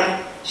 just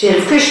like, she said,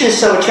 if Krishna is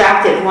so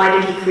attractive, why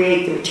did he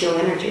create the material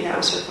energy? That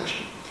was her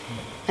question.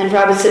 And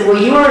Prabhupada said,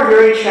 well, you are a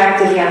very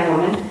attractive young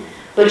woman,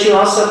 but you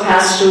also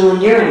pass stool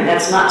and urine.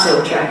 That's not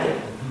so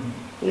attractive.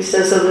 He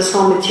said, so this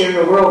whole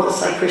material world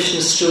is like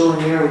Krishna's stool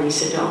and urine. He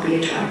said, don't be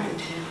attracted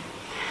to it.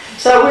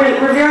 So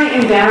we're very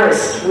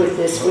embarrassed with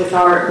this, with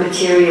our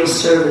material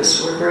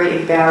service. We're very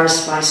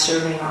embarrassed by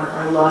serving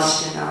our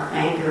lust and our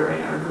anger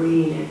and our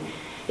greed. And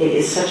it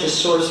is such a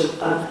source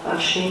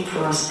of shame for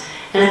us.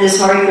 And in this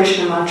Hare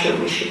Krishna mantra,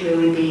 we should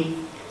really be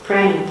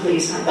praying,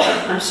 please,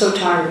 I'm so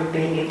tired of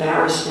being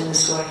embarrassed in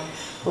this way.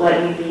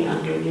 Let me be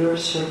under your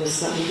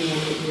service. Let me be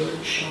under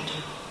your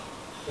shelter.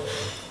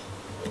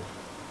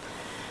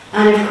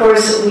 And of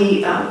course,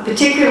 we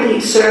particularly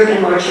serve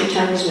in Lord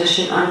Chaitanya's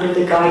mission under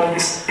the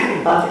guidance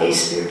of a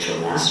spiritual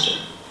master.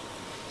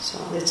 So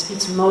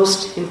it's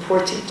most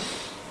important.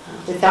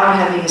 Without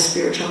having a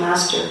spiritual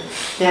master,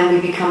 then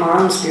we become our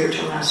own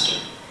spiritual master.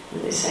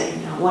 And they say,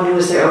 one who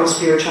is their own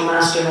spiritual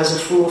master has a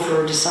fool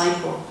for a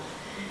disciple.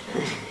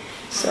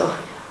 So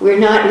we're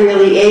not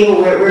really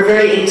able, we're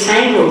very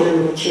entangled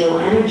in the material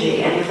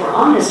energy, and if we're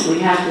honest, we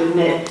have to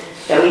admit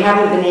that we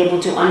haven't been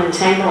able to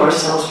unentangle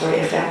ourselves very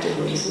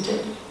effectively, isn't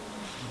it?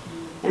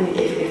 I mean,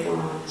 if we're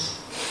honest.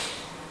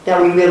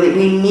 That we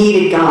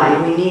need a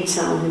guide, we need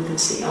someone who can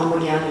see, Om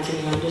Jnana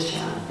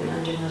Tinandasya,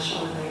 Vinanjana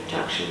Shalakaya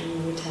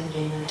Takshani,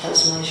 Vitanjana,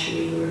 Tasmai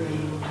Shri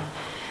Guru.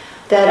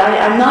 That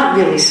I'm not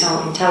really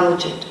so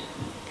intelligent.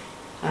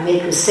 I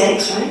make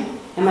mistakes, right?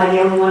 Am I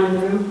the only one in the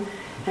room?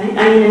 I'm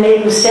going to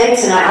make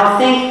mistakes, and I'll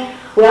think,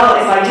 well,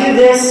 if I do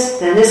this,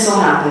 then this will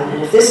happen.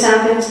 And if this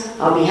happens,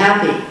 I'll be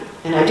happy.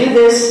 And I do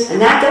this, and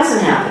that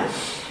doesn't happen.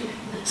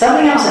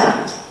 Something else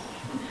happens.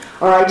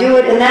 Or I do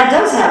it, and that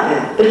does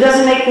happen, but it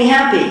doesn't make me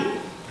happy.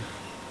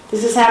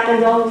 Does this happen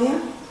to all of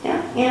you?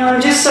 Yeah?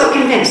 I'm just so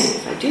convinced.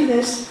 If I do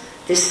this,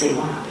 this thing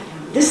will happen.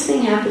 If this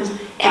thing happens,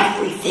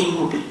 everything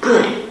will be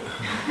good.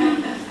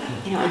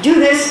 I do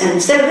this, and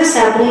instead of this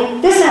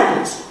happening, this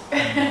happens.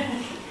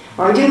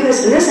 Or I do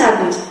this, and this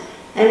happens.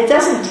 And it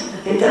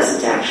doesn't. It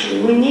doesn't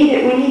actually. We need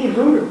it. We need a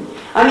guru.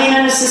 I mean,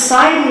 on a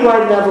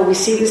society-wide level, we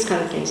see this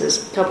kind of things.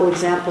 There's a couple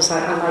examples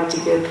I like to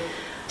give.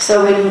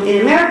 So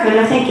in America, and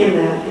I think in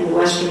the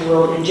Western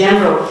world in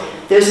general,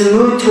 there's a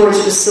mood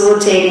towards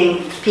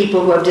facilitating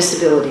people who have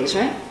disabilities,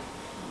 right?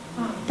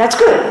 That's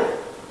good.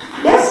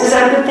 Yes? Is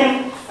that a good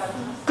thing?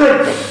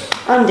 Good thing.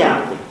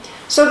 Undoubtedly.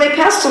 So they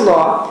passed a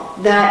law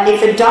that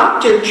if a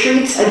doctor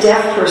treats a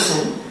deaf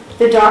person,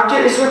 the doctor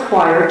is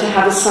required to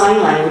have a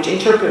sign language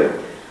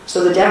interpreter.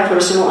 So the deaf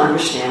person will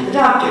understand the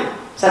doctor.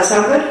 Does that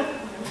sound good?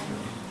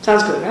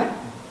 Sounds good, right?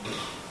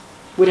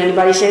 Would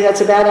anybody say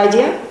that's a bad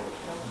idea?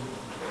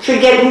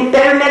 Should get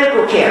better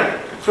medical care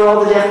for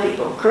all the deaf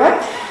people,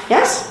 correct?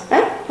 Yes?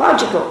 Right?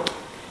 Logical.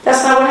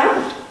 That's not what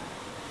happened.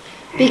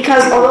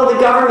 Because although the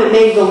government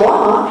made the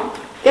law,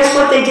 guess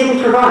what they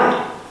didn't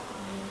provide?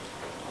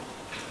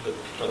 The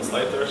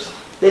translators.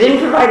 They didn't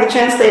provide the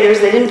translators.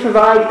 They didn't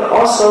provide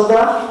also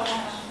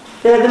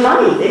the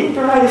money. They didn't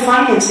provide the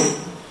financing.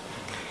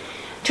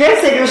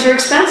 Translators are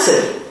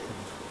expensive,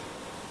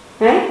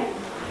 right?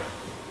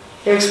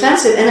 They're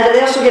expensive, and they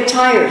also get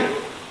tired.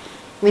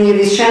 When you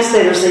have these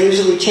translators, they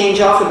usually change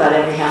off about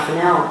every half an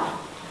hour.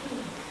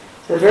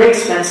 So they're very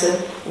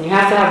expensive, and you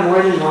have to have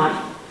more than one.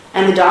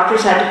 And the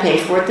doctors had to pay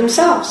for it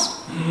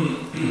themselves.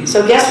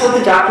 So guess what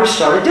the doctors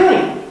started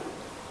doing?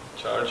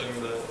 Charging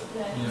the...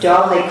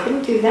 No, they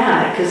couldn't do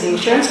that because the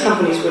insurance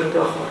companies wouldn't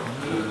go for it.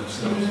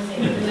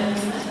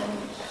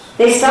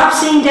 They stopped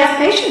seeing deaf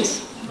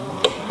patients.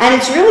 And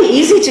it's really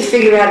easy to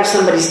figure out if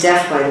somebody's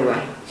deaf, by the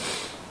way.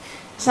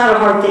 It's not a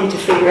hard thing to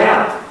figure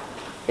out.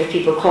 If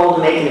people call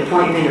to make an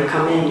appointment or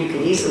come in, you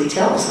can easily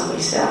tell if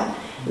somebody's deaf.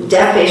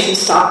 Deaf patients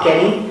stop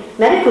getting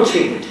medical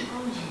treatment.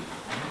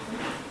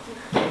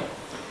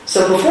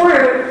 So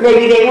before,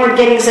 maybe they weren't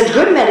getting such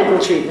good medical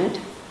treatment,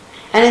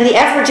 and in the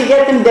effort to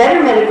get them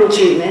better medical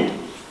treatment,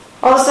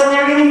 all of a sudden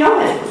they were getting no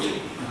medical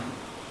treatment.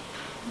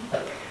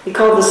 We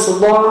call this the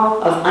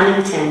law of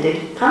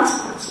unintended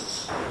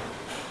consequences.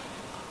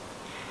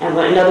 And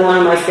another one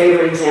of my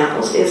favorite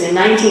examples is in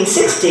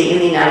 1960 in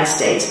the United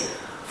States,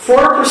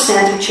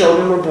 4% of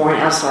children were born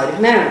outside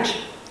of marriage.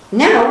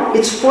 Now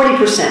it's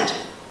 40%,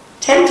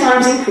 10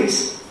 times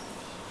increase.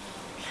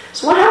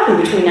 So what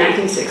happened between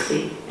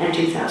 1960 and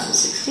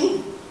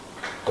 2016?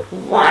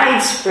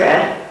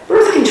 Widespread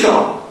birth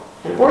control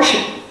and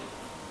abortion.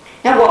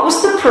 Now what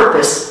was the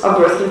purpose of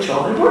birth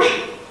control and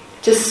abortion?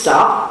 To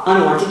stop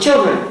unwanted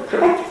children,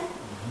 correct?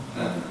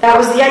 That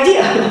was the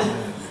idea.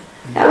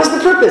 That was the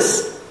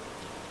purpose.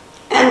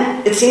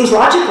 And it seems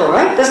logical,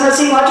 right? Doesn't that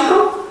seem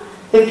logical?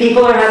 If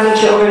people are having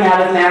children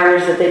out of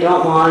marriage that they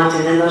don't want,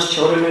 and then those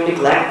children are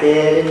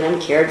neglected and then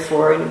cared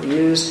for and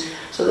abused.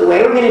 So the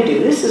way we're going to do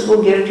this is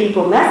we'll give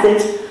people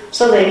methods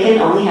so they can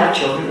only have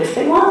children if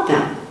they want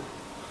them.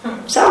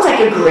 Sounds like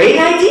a great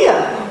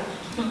idea,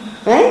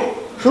 right?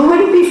 Who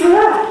wouldn't be for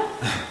that?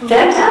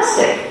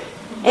 Fantastic.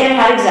 And it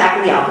had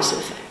exactly the opposite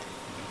effect.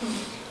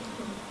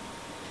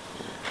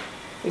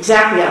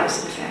 Exactly the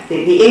opposite effect.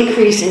 The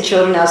increase in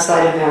children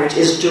outside of marriage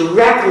is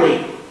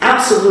directly,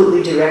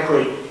 absolutely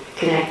directly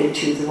connected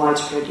to the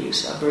widespread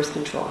use of birth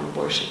control and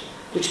abortion,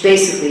 which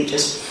basically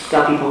just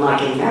got people not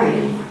getting married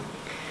anymore.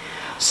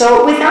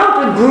 So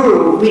without the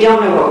guru, we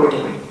don't know what we're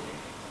doing.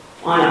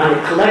 On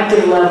a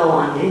collective level,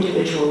 on an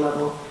individual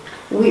level,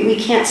 we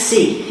can't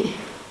see.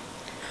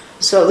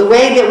 So the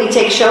way that we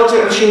take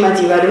shelter of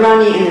Srimati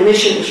Radharani in the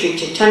mission of Sri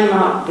Chaitanya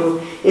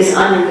Mahaprabhu is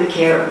under the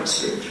care of the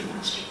spiritual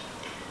master,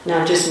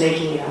 not just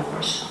making it of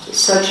ourselves. It's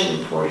such an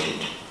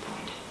important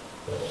point.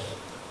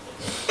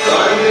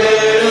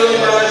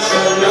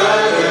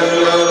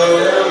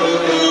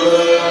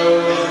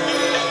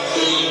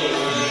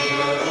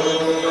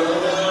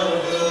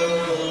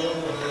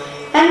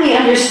 And we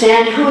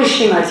understand who is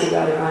Srimati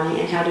Radharani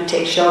and how to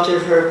take shelter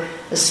of her,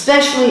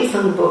 especially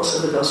from the books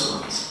of the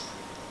Goswamis.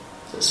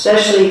 So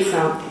especially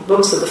from the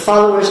books of the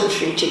followers of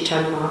Sri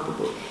Chaitanya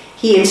Mahaprabhu.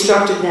 He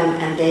instructed them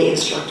and they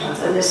instruct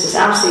us. And this is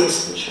absolutely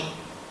essential.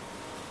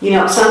 You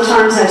know,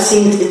 sometimes I've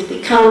seen it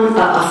become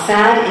a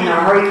fad in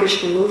our Hare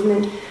Krishna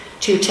movement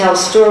to tell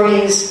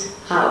stories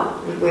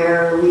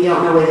where we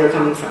don't know where they're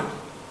coming from.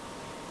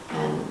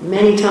 And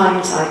many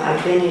times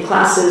I've been in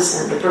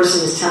classes and the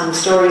person is telling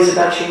stories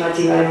about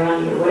Srimati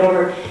Radharani or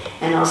whatever,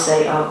 and I'll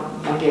say, oh,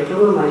 my dear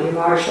Prabhu, my dear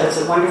Maharaj, that's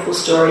a wonderful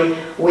story.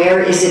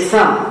 Where is it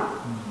from?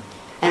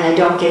 And I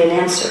don't get an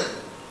answer.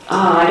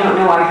 Oh, I don't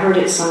know, I heard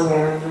it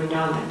somewhere in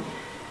Vrindavan.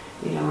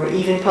 You know, or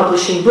even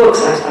publishing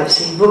books. I've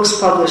seen books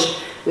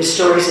published with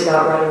stories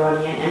about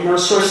Radharani and no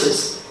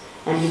sources.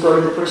 And you go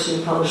to the person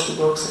who published the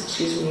books,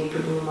 excuse me,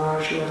 Prabhu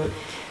Maharaj, whoever,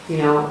 you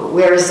know,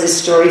 where is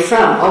this story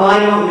from? Oh, I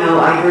don't know,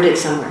 I heard it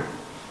somewhere.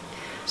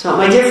 So,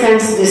 my dear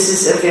friends, this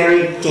is a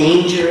very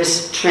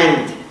dangerous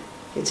trend.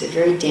 It's a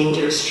very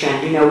dangerous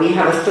trend. You know, we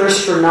have a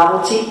thirst for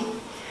novelty,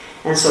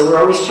 and so we're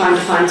always trying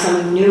to find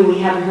something new we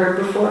haven't heard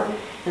before.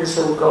 And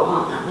so we'll go,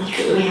 oh, now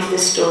we have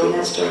this story,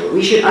 that story.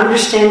 We should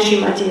understand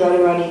Srimati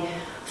Radharani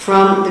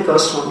from the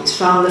Goswamis,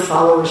 from the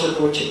followers of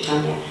Lord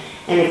Chaitanya.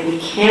 And if we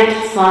can't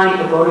find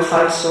a bona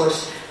fide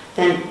source,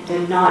 then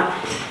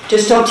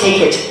just don't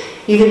take it.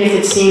 Even if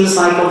it seems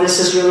like, oh, this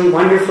is really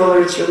wonderful,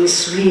 or it's really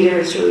sweet, or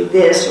it's really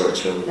this, or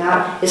it's really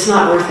that, it's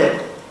not worth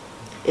it.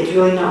 It's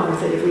really not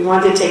worth it. If we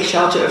want to take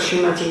shelter of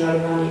Srimati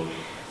Radharani,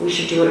 we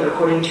should do it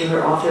according to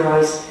her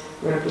authorized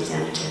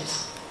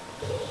representatives.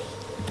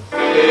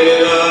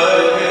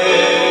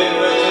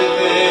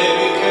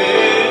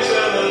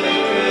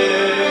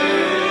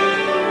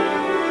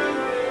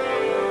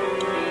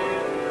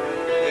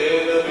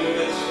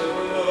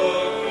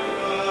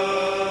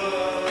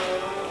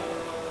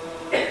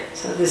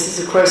 So this is,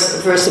 of course,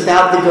 a verse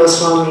about the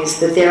Goswamis,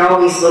 that they're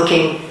always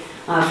looking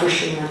for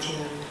Srimati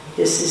Radharani.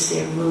 This is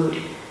their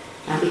mood.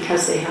 And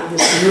because they have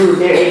this mood,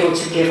 they're able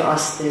to give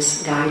us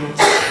this guidance.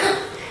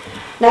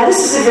 Now, this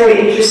is a very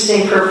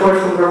interesting purport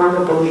from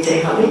Gauranga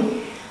Bholite Hari,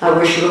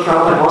 where Srila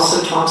Prabhupada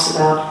also talks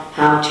about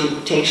how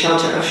to take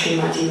shelter of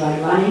Srimati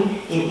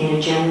Radharani in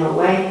a general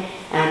way.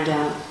 And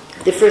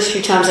the first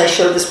few times I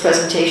showed this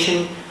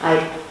presentation,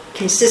 I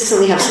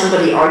consistently have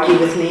somebody argue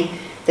with me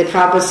that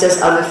Prabhupada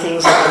says other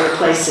things in other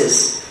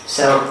places.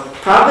 So,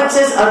 Prabhupada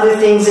says other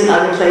things in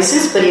other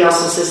places, but he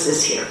also says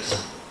this here.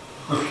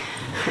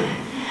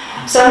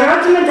 So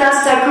Narottama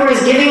Das Thakur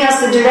is giving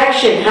us the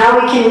direction how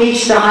we can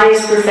reach the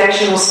highest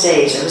perfectional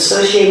stage of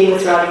associating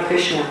with Radha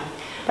Krishna.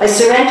 By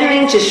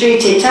surrendering to Sri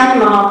Chaitanya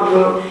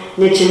Mahaprabhu,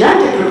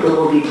 Nityananda Prabhu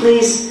will be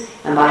pleased,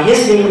 and by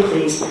his being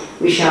pleased,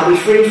 we shall be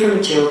free from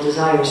material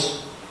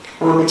desires.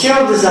 And when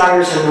material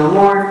desires are no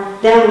more,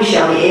 then we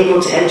shall be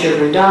able to enter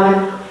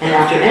Vrindavan, and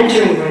after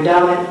entering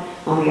Vrindavan,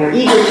 when we are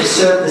eager to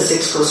serve the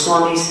 6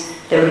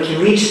 Goswamis, then we can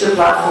reach the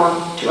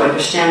platform to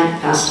understand the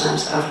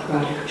pastimes of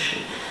Radha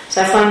Krishna.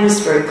 So I find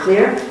this very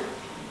clear.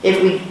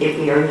 If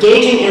we are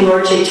engaging in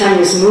Lord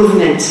Chaitanya's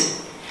movement,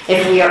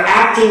 if we are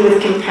acting with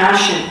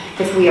compassion,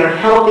 if we are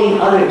helping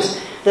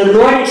others, the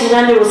Lord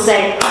Nityananda will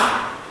say,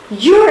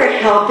 "You're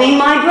helping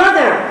my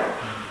brother.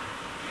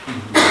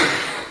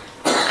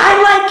 I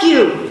like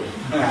you."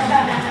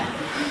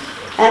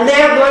 And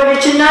there, Lord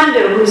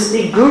Nityananda, who's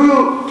the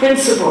Guru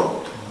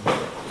principle,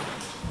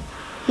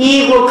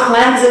 he will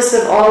cleanse us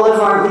of all of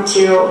our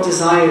material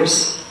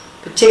desires,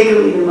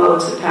 particularly the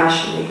modes of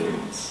passion and ignorance.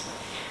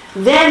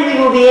 Then we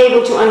will be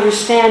able to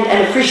understand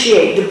and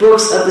appreciate the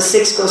books of the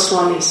 6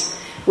 Goswamis,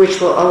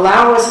 which will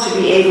allow us to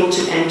be able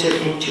to enter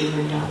into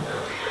Vrindavan.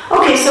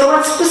 Okay, so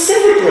what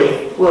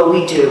specifically will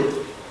we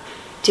do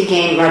to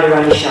gain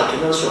Radharani shelter?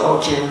 Those are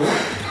all general.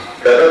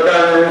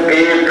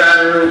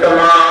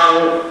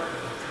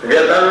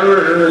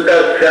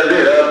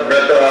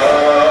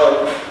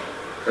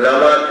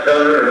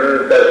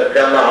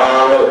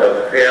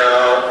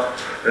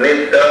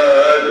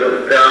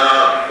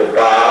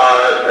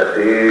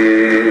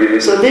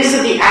 So these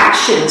are the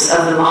actions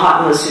of the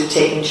Mahatmas who've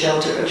taken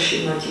shelter of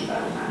Srimati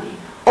Radharani.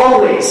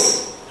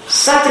 Always.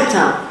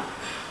 Satatam.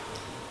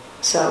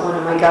 So one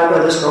of my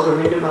godbrothers,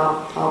 Govinda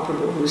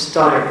Prabhu, whose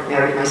daughter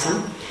married my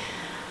son,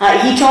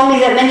 He told me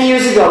that many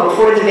years ago,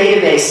 before the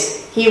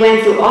database, he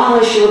went through all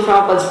of Srila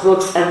Prabhupada's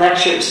books and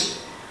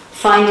lectures,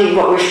 finding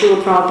what were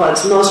Srila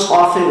Prabhupada's most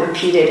often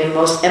repeated and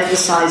most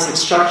emphasized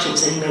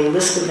instructions, and he made a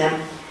list of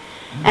them.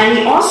 And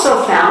he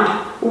also found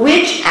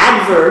which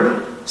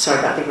adverb, sorry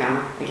about the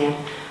grammar again,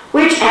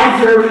 which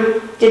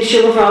adverb did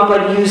Srila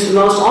Prabhupada use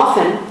most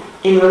often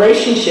in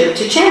relationship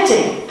to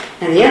chanting?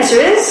 And the answer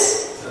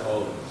is?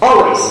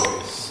 Always.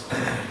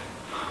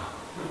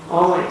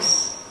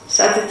 Always.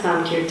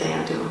 Satatam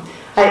kirtayantu.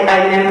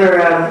 I remember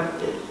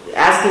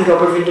asking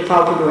Gopavrinda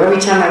Prabhupada, every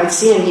time I would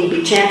see him, he'd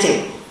be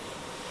chanting.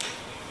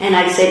 And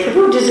I'd say,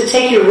 Prabhu, does it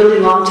take you a really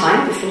long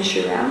time to finish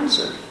your rounds?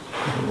 Or?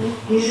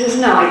 He says,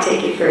 no, I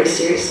take it very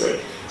seriously.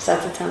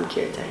 Satatam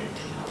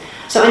kirtayantu.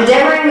 So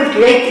endeavoring with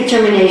great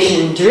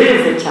determination,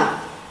 dridhavrita.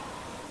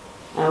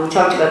 We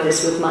talked about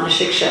this with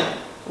Manashiksha,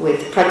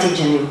 with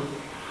pratijanu.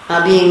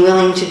 Being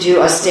willing to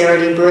do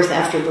austerity birth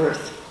after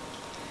birth.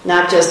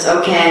 Not just,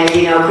 okay,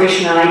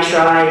 Krishna,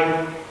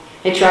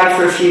 I tried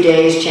for a few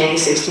days, chanting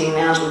 16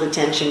 rounds with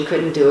attention,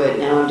 couldn't do it,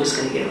 now I'm just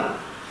going to give up.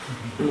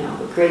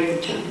 With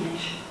great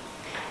determination.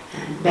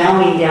 And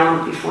bowing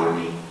down before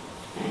me,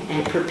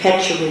 and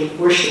perpetually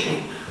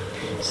worshipping.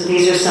 So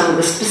these are some of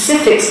the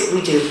specifics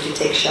we do to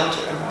take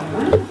shelter of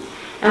Radharani.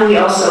 And we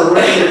also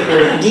worship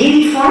her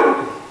deity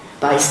form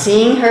by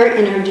seeing her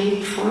in her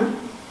deity form,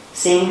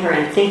 seeing her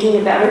and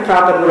thinking about her.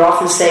 Prabhupada would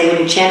often say,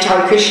 when you chant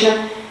Hare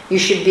Krishna, you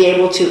should be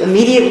able to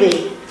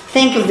immediately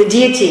think of the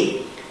deity.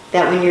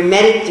 That when you're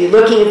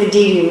looking at the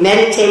deity, you're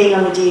meditating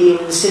on the deity,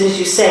 and as soon as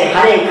you say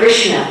Hare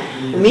Krishna,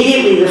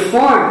 immediately the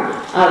form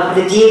of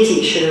the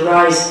deity should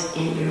arise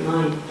in your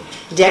mind.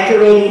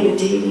 Decorating the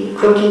deity,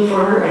 cooking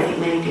for her. I think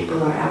many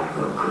people are out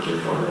cooking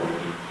for her.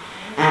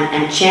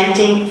 And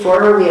chanting for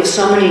her. We have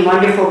so many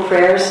wonderful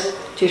prayers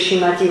to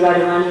Srimati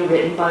Radharani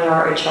written by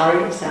our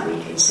acharyas that we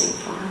can sing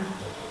for her.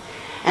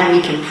 And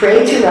we can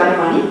pray to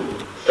Radharani.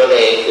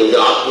 Today is the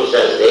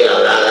auspicious day of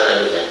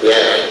Radharani's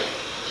appearance.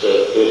 So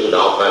you should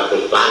offer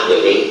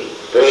Pushpanjali,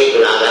 pray to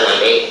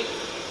Radharani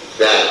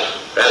that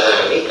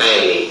Radharani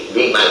kindly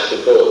be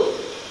merciful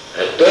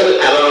and tell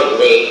about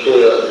me to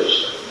your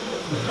Krishna.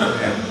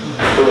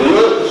 To you,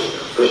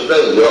 Krishna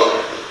is your.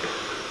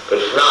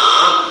 Krishna,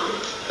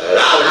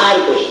 Radha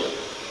is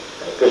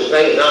Krishna. Krishna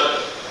is not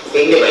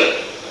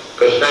independent.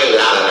 Krishna is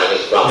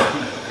Radharani's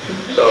property.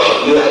 So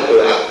you have to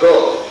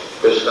approach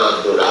Krishna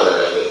to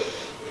Radharani.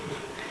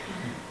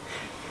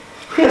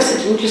 We have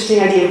such an interesting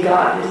idea of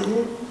God, isn't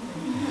it?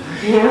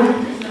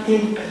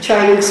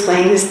 Try to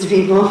explain this to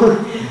people.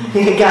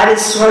 God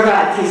is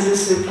Swarat, He's the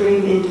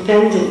supreme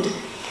independent.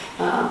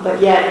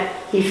 But yet,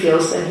 He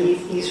feels that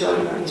He's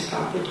Radharani's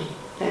property,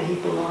 that He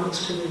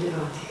belongs to the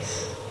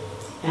devotees.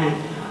 And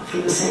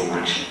from the same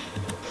action.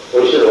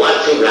 We should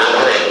worship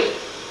Radharani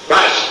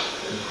first.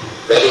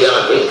 That is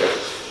our business.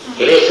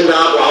 Instead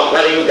of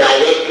offering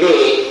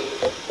directly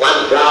one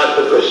flower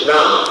to Krishna,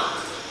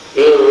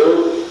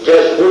 you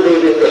just put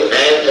it in the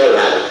hands of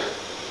Radharani.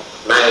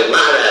 My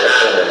mother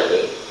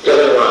Radharani,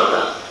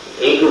 Jagannatha,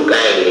 if you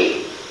kindly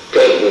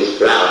take this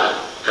flower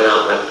and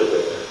offer to me.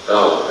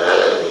 Oh,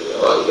 Radharani,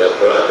 you have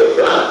brought a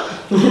flower.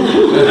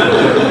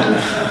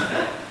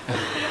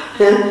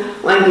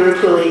 One Guru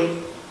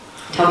Puli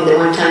told me that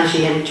one time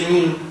she had a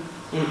dream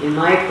in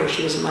Mayapur.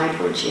 She was in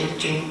Mayapur and she had a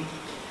dream.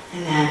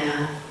 And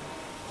that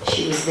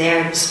she was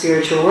there in the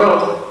spiritual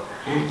world.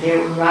 And there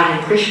were Radha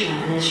and Krishna.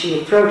 And as she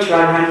approached,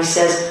 Radharani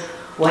says,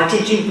 "What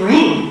did you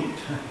bring?"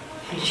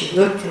 And she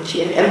looked and she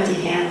had empty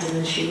hands and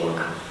then she woke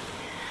up.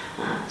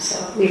 So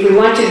if we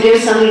want to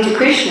give something to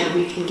Krishna,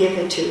 we can give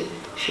it to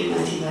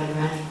Srimati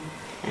Radharani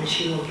and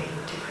she will give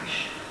it to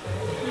Krishna.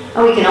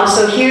 And we can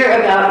also hear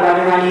about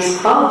Radharani's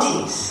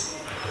qualities.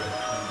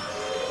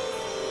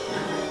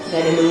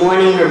 That in the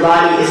morning her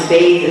body is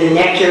bathed in the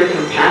nectar of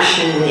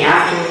compassion, in the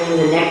afternoon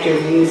the nectar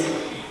of youth,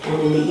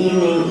 and in the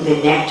evening the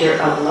nectar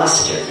of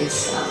luster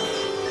itself.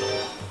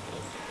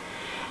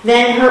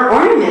 Then her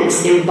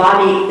ornaments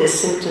embody the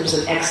symptoms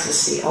of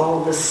ecstasy,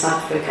 all the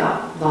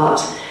sattvika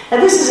bhavs. Now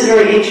this is a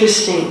very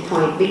interesting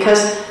point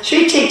because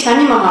Sri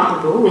Chaitanya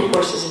Mahaprabhu, who of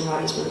course is in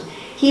Radha's mood,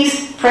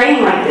 he's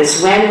praying like this: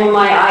 when will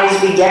my eyes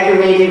be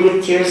decorated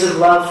with tears of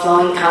love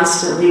flowing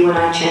constantly when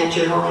I chant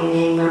your holy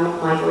name? When will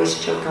my voice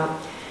choke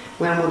up?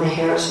 When will the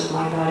hairs of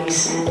my body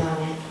stand on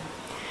end?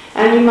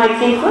 And you might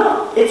think,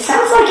 well, it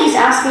sounds like he's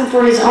asking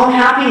for his own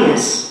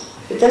happiness.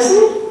 But doesn't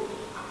it?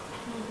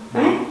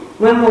 Right?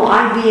 When will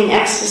I be in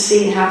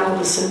ecstasy and have all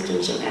the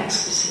symptoms of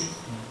ecstasy?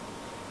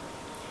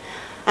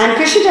 And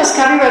Krishnadas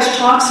Kaviraj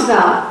talks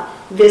about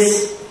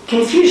this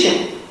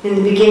confusion in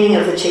the beginning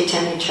of the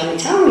Chaitanya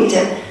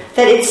Charitamrita,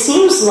 that it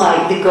seems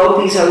like the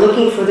gopis are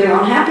looking for their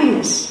own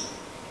happiness.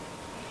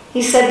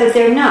 He said that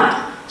they're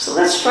not. So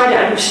let's try to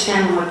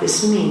understand what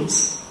this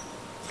means.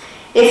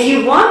 If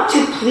you want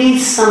to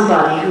please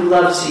somebody who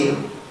loves you,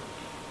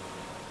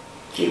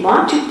 do you know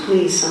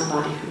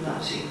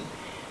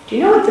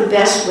what the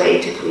best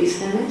way to please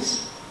them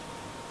is?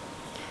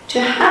 To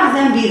have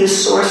them be the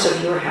source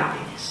of your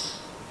happiness.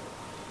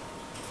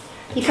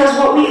 Because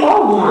what we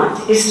all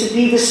want is to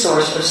be the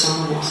source of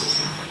someone else's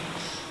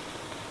happiness.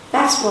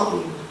 That's what we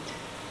want.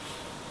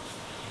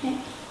 Okay?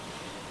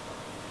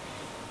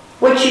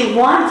 What you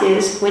want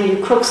is when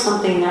you cook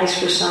something nice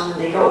for someone,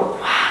 they go,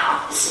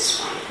 wow, this is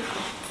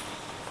wonderful.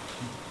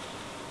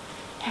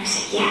 And we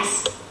say,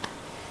 yes,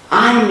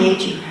 I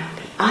made you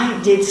happy. I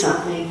did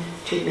something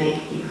to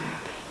make you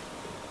happy.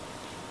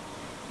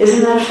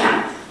 Isn't that a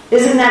fact?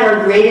 Isn't that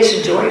our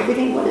greatest joy? If we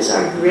think, what is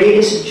our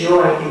greatest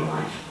joy in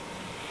life?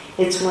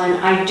 It's when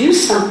I do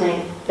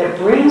something that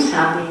brings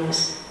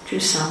happiness to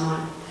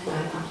someone that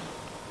I love.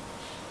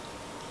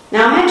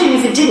 Now imagine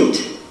if it didn't.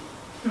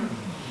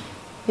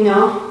 You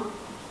know?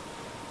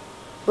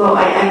 Well,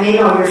 I made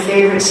all your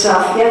favorite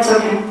stuff. Yeah, it's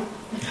okay.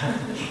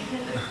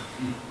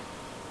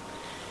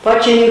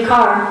 Bought you a new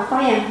car. Oh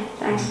yeah,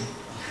 thanks.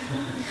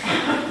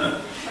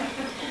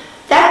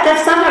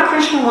 That's not how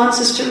Krishna wants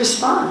us to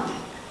respond.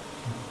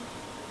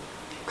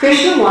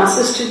 Krishna wants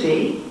us to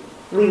be,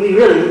 we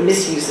really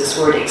misuse this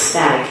word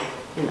ecstatic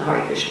in the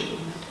Hare Krishna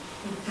movement.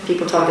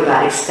 People talk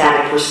about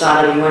ecstatic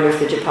prasadam. You wonder if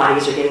the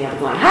japatis are getting up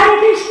and going, Hare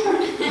Krishna.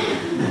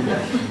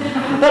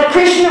 But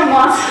Krishna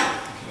wants,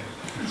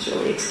 it's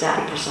really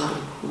ecstatic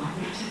prasadam.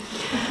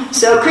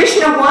 So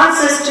Krishna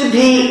wants us to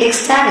be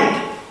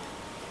ecstatic.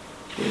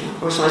 You know,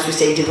 or sometimes we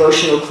say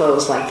devotional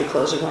clothes, like the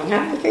clothes are going,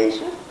 Hare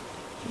Krishna.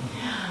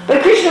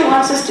 But Krishna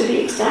wants us to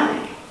be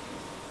ecstatic.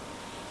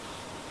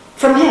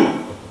 From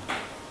Him.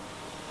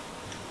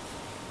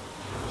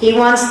 He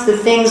wants the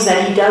things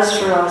that He does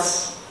for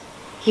us.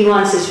 He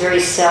wants His very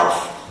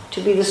self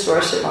to be the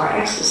source of our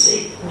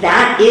ecstasy.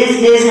 That is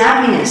His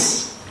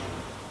happiness.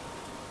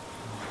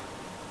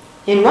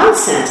 In one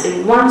sense,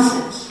 in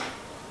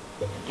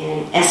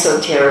an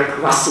esoteric,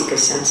 rasika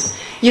sense,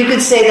 you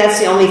could say that's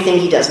the only thing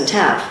He doesn't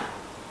have.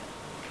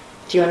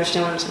 Do you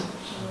understand what I'm saying?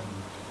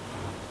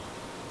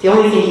 The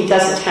only thing He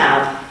doesn't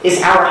have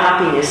is our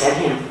happiness at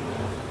Him.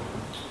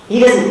 He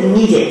doesn't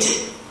need it.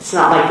 It's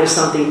not like there's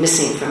something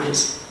missing from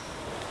His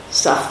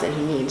stuff that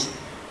He needs.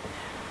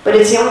 But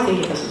it's the only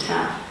thing He doesn't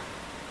have.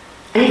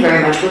 And He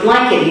very much would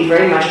like it. He'd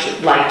very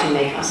much like to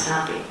make us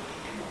happy.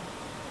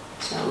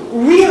 So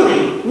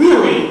really,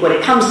 really, what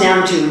it comes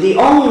down to, the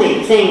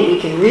only thing we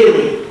can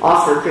really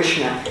offer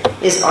Krishna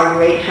is our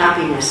great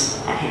happiness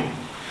at Him.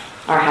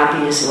 Our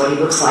happiness in what He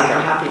looks like,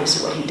 our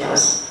happiness in what He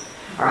does,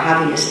 our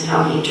happiness in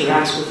how He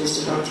interacts with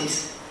His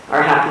devotees,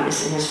 our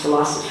happiness in His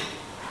philosophy,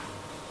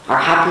 our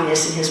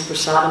happiness in His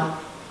prasadam,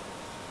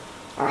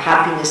 our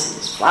happiness in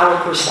His flower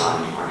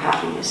prasadam, our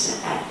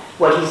happiness at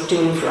what He's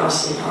doing for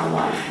us in our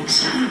life and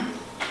stuff.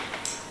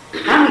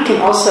 And we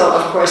can also,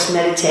 of course,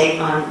 meditate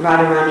on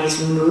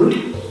Radharani's mood.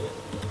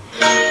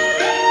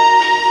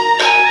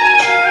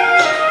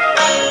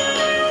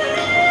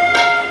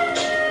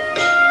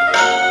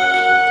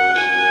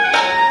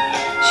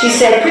 She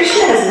said,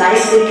 Krishna has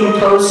nicely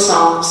composed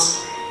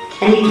songs,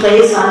 and he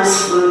plays on his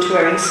flute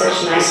wearing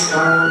such nice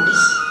garments.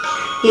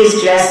 He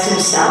has dressed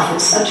himself in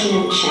such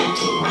an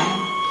enchanting way,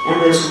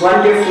 and lives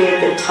wonderfully at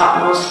the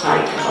topmost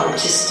height of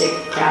artistic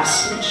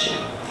craftsmanship.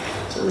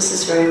 So this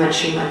is very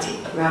much Srimati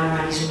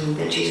Radharani's mood,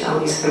 that she's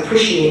always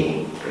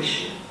appreciating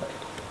Krishna.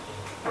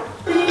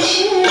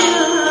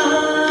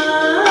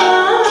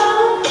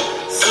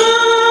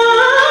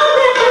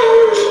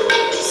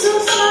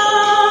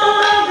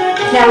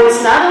 Now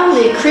it's not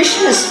only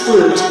Krishna's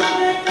flute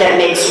that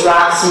makes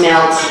rocks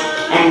melt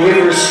and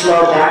rivers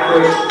flow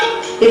backward,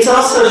 it's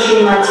also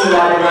Srimati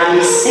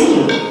Radharani's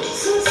singing.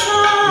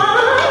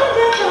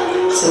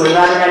 So when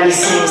Radharani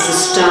sings, the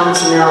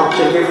stones melt,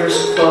 the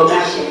rivers flow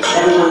backward,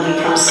 everyone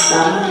becomes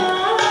stunned.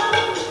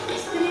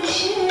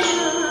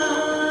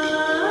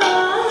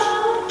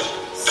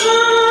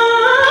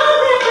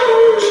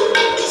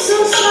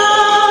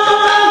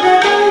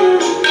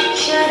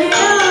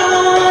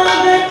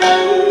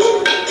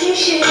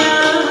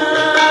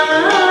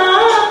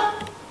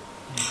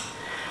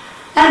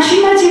 And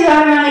Srimati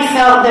Radharani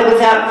felt that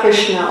without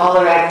Krishna, all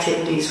her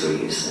activities were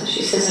useless.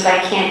 She says, if I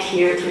can't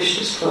hear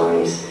Krishna's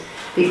glories,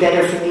 it'd be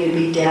better for me to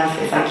be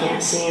deaf. If I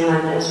can't see Him,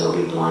 I might as well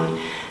be blind.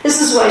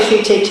 This is why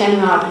Sri Chaitanya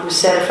Mahaprabhu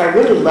said, if I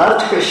really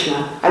loved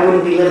Krishna, I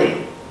wouldn't be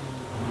living.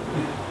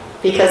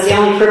 Because the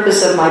only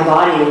purpose of my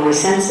body and my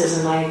senses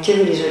and my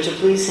activities are to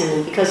please Him.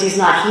 And because He's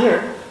not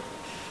here,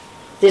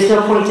 there's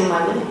no point in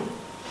my living.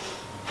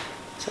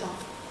 So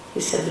he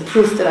said, the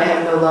proof that I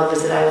have no love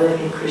is that I live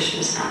in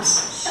Krishna's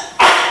absence.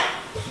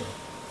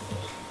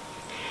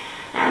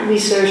 And we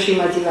serve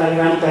Srimati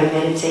Radharani by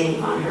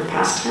meditating on her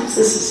pastimes.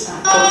 This is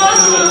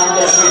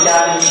Kothakindi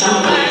Vrindavan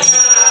Shankar.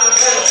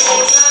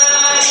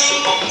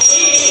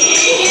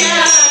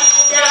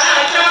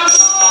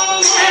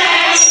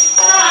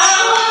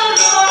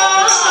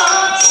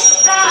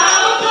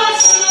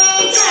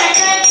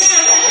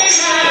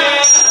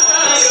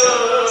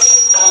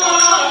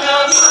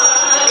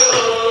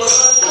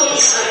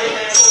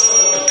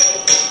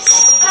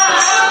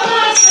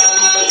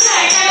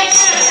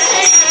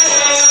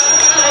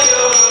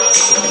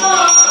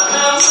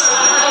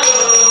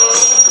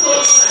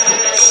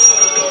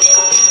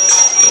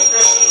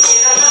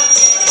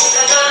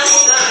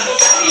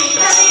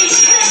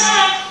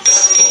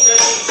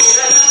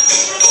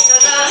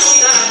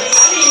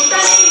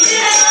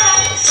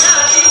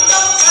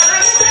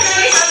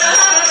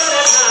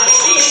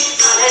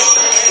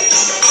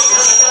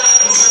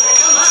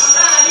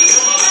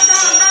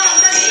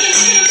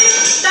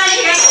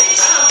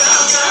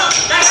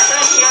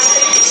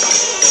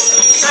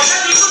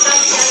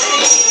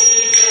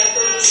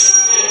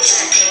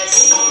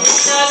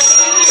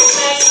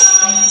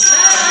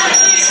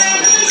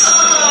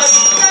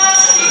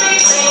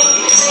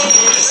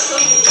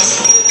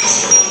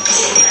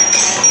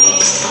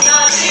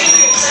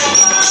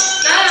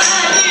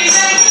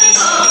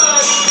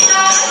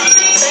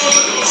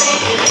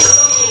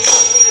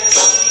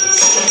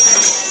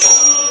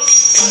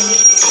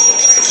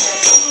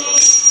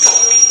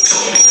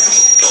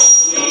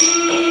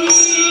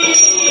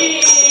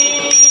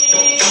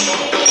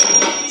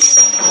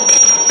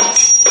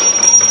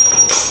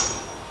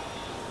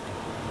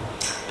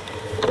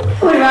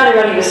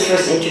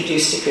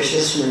 Krishna,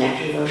 this is from the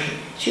Nectar Devotion.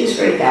 She was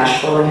very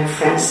bashful, and her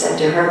friend said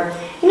to her,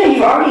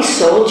 you've already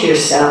sold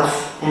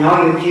yourself and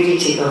all your beauty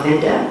to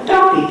Govinda.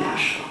 Don't be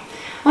bashful.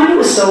 One who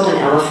has sold an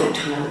elephant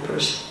to another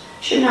person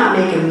should not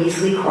make a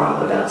measly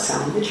quarrel about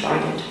selling the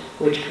trident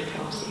which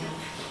controls the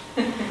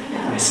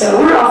elephant. So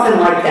we're often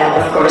like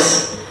that, of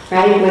course,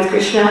 right? With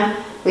Krishna,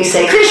 we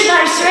say, Krishna,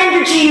 I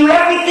surrender to you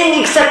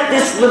everything except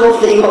this little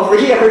thing over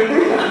here.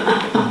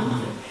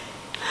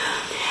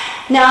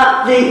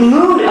 Now, the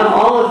mood of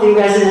all of the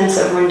residents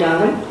of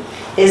Vrindavan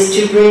is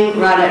to bring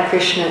Radha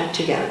Krishna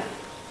together.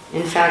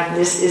 In fact,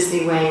 this is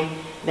the way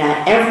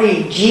that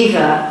every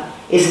jiva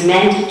is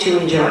meant to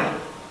enjoy.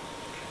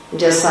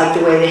 Just like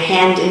the way the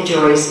hand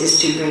enjoys is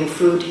to bring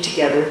food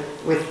together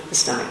with the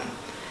stomach.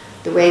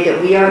 The way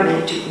that we are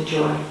meant to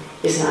enjoy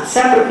is not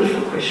separately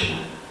from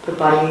Krishna, but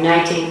by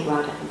uniting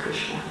Radha and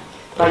Krishna,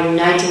 by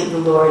uniting the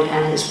Lord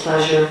and His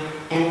pleasure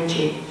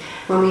energy.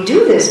 When we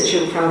do this,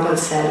 Srila Prabhupada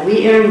said,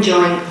 we are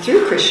enjoying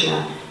through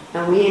Krishna,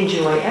 and we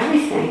enjoy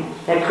everything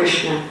that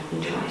Krishna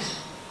enjoys.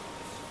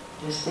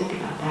 Just think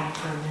about that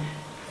for a minute.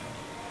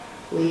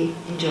 We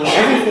enjoy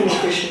everything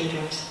that Krishna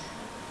enjoys.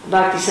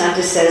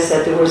 Bhaktisiddhanta says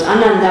that the words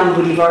Anandam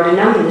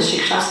Buddhivardhanam in the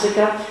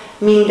Shikshastaka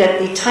mean that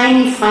the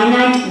tiny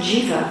finite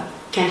jiva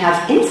can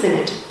have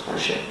infinite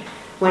pleasure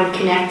when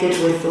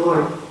connected with the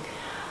Lord.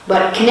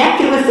 But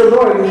connected with the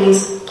Lord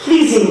means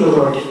pleasing the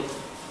Lord.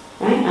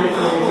 Right?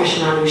 Anakarana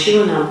Krishnanu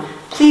Shivanam.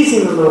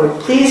 Pleasing the Lord.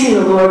 Pleasing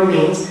the Lord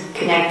means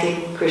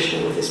connecting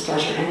Krishna with His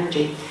pleasure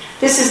energy.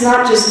 This is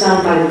not just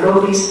done by the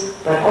gopis,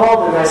 but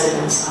all the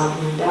residents of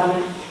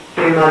Vrindavan.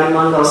 Here Madhu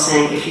Mangal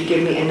saying, if you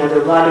give me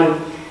another Ladu,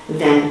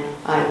 then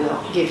I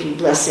will give you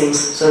blessings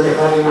so that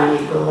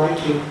Radharani will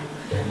like you.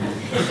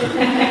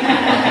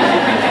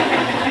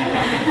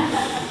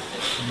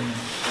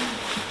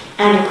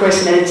 And of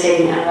course,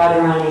 meditating on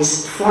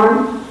Radharani's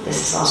form, this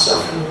is also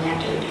from the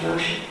Nectar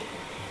Devotion,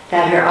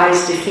 that her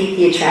eyes defeat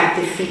the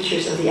attractive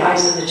features of the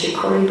eyes of the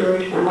Chikori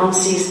bird. When one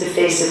sees the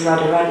face of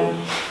Radharani,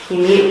 he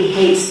immediately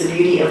hates the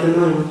beauty of the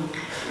moon.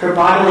 Her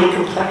bodily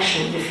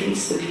complexion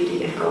defeats the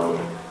beauty of gold.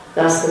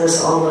 Thus let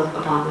us all look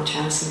upon the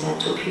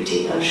transcendental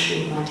beauty of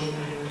Srimati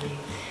Radharani.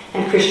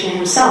 And Krishna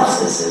himself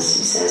says this.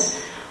 He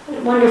says, what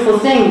a wonderful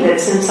thing that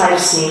since I've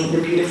seen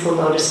the beautiful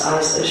lotus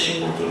eyes of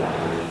Srimati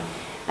Radharani,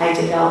 I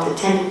developed a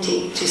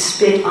tendency to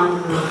spit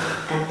on the moon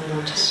and the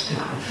lotus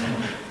flower.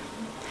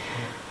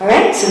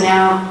 Alright, so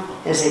now,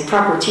 as a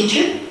proper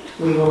teacher,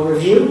 we will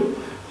review.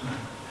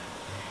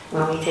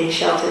 When we take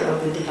shelter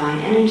of the divine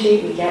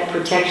energy, we get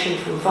protection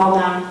from fall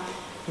down,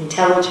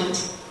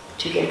 intelligence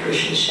to get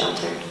Krishna's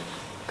shelter,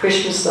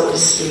 Krishna's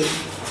lotus feet,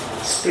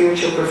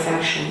 spiritual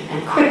perfection,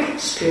 and quick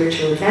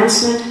spiritual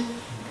advancement.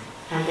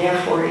 And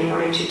therefore, in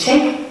order to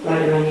take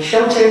Radharani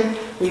shelter,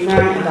 we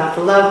learn about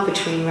the love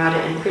between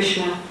Radha and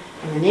Krishna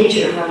and the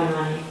nature of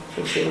Radharani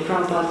from Srila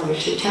Prabhupada, Lord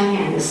Chaitanya,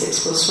 and the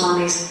six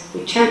Goswamis.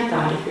 We chant the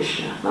Hare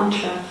Krishna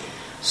mantra,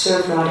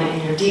 serve Radha in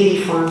her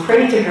deity form,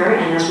 pray to her,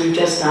 and as we've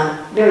just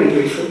done very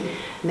briefly,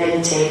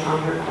 meditate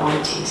on her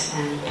qualities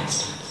and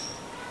pastimes.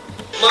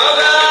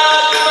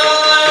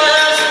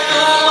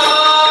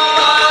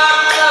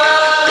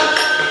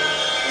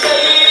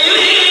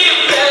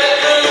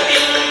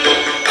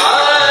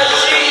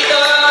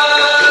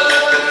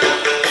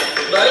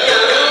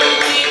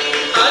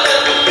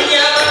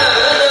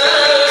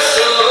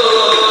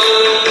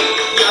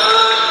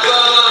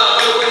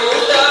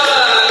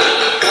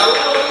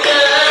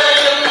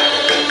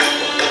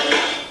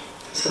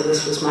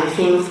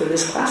 For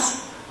this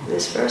class,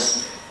 this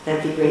verse,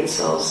 that the great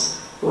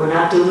souls who are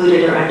not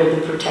deluded are under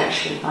the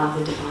protection of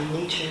the divine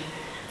nature,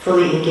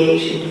 fully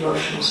engaged in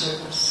devotional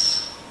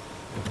service.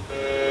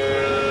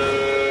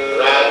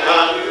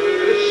 Radha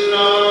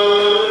Krishna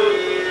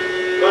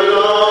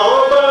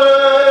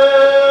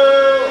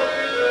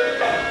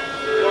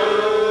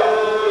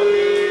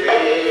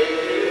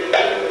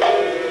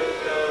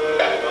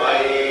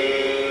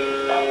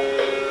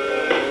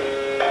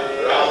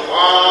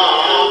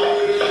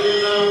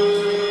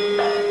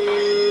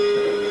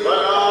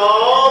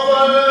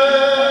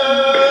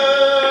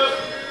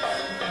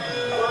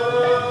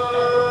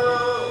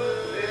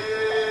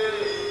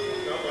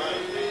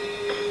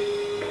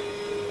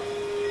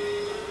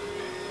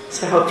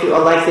I hope you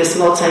all like this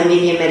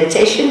multimedia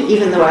meditation,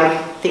 even though I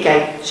think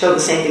I showed the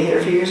same thing here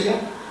a few years ago.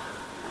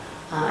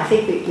 I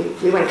think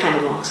we went kind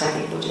of long, so I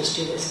think we'll just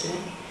do this today.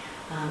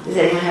 Does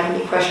anyone have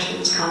any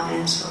questions,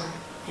 comments, or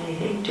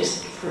anything?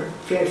 Just for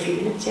very few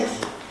minutes,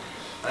 yes?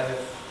 I have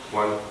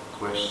one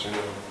question,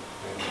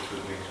 maybe it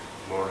will be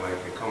more like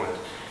a comment.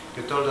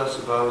 You told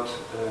us about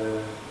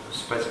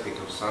specific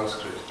of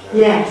Sanskrit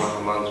yes.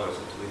 mantras,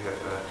 that we have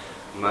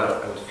a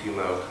male and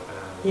female.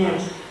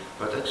 Yes.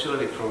 But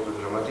actually, from the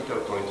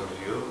grammatical point of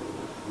view,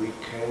 we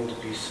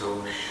can't be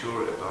so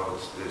sure about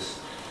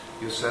this.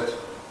 You said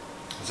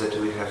that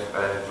we have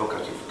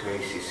vocative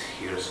cases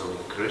here, so in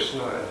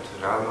Krishna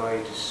and Rama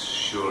it is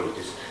sure, it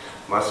is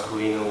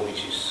masculine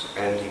which is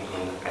ending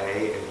on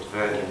A, and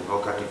then in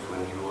vocative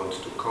when you want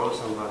to call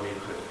somebody you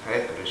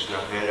have He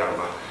Krishna, He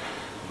Rama.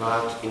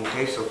 But in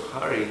case of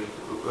Hari,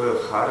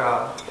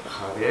 Hara,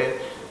 Hare,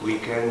 we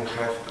can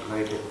have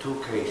like two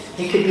cases.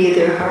 It could be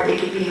either it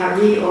could be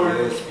Hari or...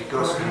 Yes,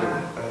 because or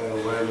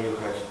when you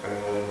have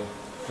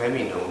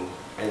feminine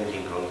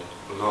ending on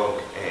long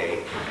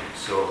A,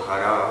 so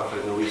hara,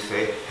 when we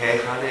say he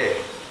hare,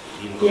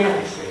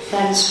 yes,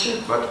 that is true.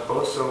 but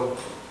also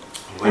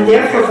when And we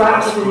therefore, have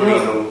masculine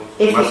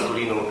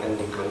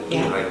ending on E,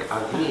 like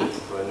Agni,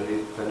 when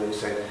we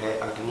say he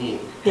Agni,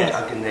 he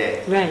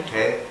Agne, right.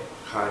 he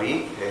Hari,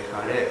 he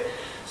Hare.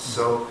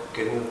 So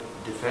can you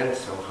defend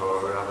somehow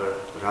or rather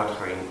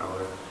Radha in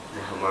our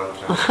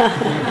Mahamantra?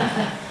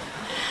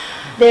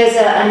 There's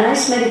a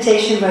nice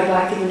meditation by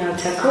Bhaktivinoda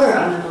Thakur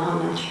on the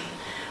Mahamantra,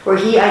 where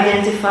he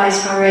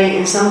identifies Hare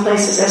in some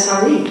places as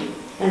Hari,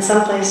 and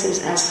some places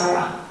as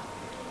Hara.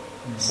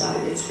 So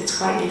it's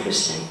quite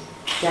interesting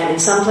that in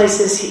some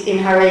places in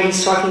Hare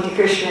he's talking to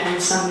Krishna, and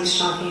in some he's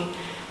talking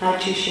to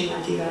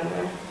Srimati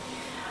Radharani.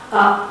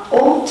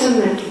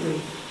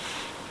 Ultimately,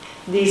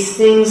 these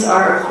things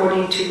are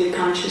according to the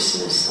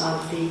consciousness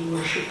of the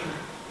worshipper.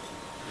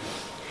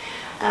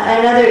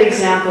 Another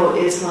example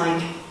is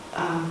like,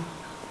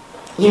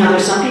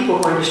 there's some people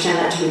who understand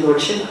that to be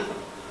Lord Shiva,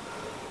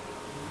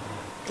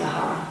 the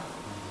Hara.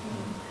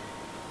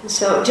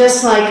 So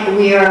just like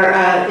we are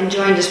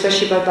enjoined,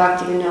 especially by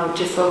Bhaktivinoda,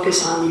 to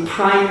focus on the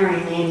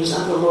primary names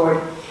of the Lord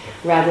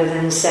rather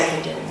than the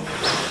secondary names.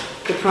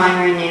 The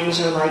primary names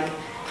are like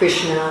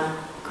Krishna,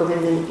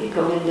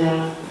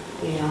 Govinda,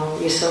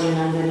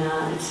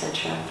 Yasodhanandana,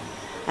 etc.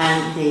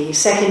 And the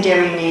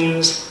secondary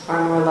names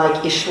are more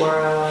like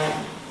Ishwara,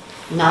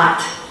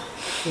 Nat,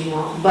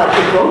 But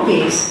the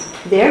gopis,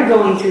 they're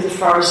going through the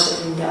forest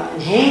of Vrindavan,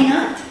 and hey,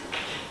 Nat.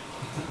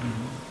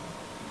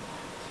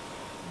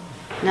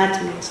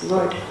 Nat means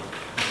Lord.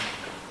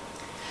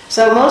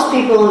 So most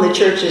people in the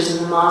churches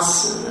and the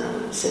mosques and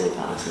the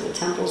synagogues and the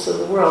temples of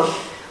the world,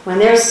 when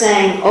they're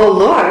saying, "Oh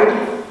Lord,"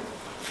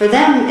 for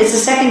them it's a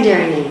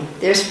secondary name.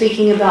 They're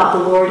speaking about the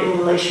Lord in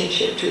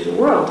relationship to the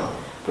world.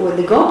 But when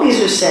the gopis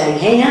are saying,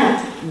 "Hey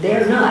Nat,"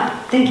 they're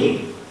not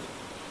thinking.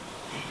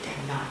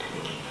 They're not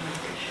thinking.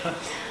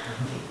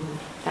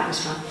 That was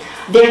fun.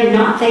 They're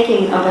not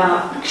thinking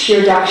about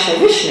Kshirodaksha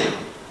Vishnu.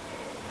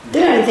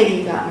 They're not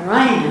thinking about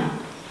Narayana.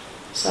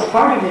 So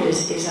part of it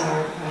is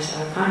our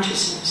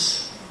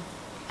consciousness.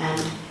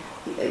 And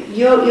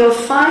you'll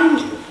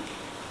find,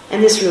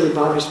 and this really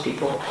bothers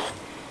people,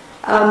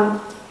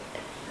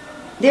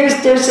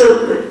 there's a,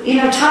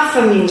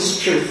 tattva means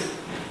truth.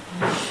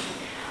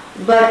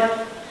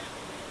 But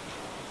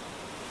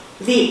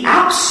the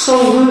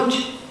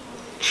absolute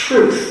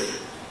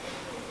truth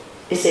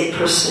is a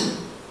person,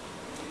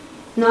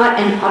 not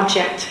an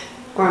object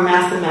or a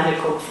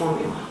mathematical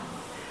formula.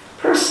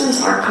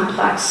 Persons are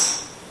complex.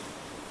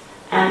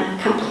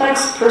 And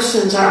complex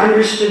persons are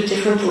understood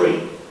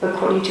differently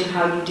according to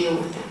how you deal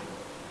with them.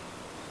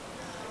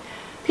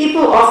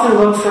 People often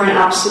look for an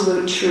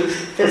absolute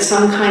truth, that's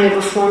some kind of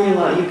a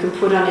formula you can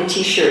put on a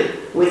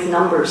t-shirt with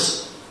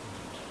numbers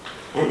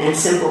and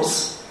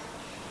symbols.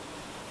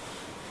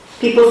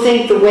 People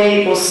think the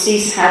way we'll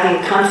cease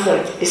having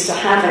conflict is to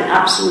have an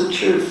absolute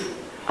truth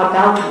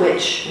about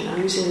which, and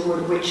I'm using the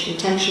word which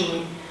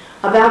intentionally,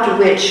 about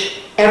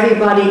which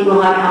everybody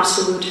will have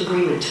absolute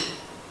agreement.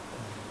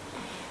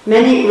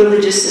 Many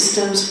religious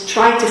systems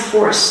try to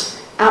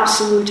force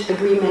absolute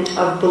agreement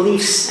of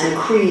beliefs and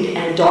creed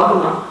and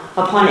dogma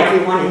upon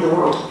everyone in the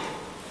world,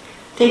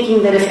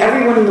 thinking that if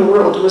everyone in the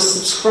world was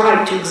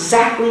subscribed to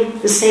exactly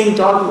the same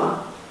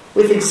dogma,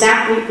 with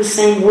exactly the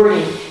same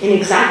wording, in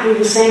exactly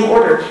the same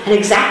order, and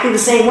exactly the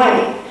same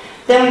way,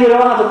 then we would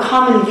all have a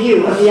common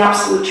view of the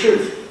absolute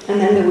truth, and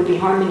then there would be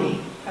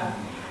harmony.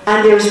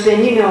 And there's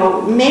been,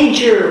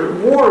 major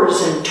wars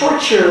and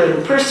torture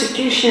and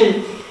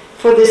persecution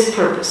for this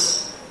purpose.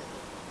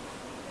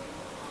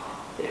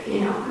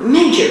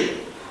 Major.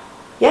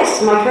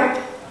 Yes, am I correct?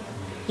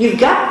 You've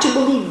got to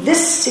believe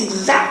this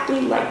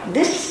exactly like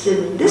this,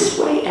 in this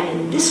way, and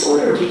in this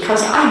order,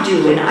 because I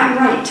do, and I'm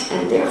right,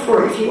 and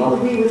therefore, if you all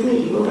agree with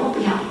me, you will all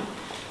be happy.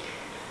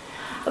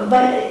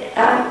 But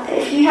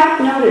if you have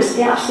noticed,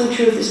 the absolute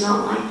truth is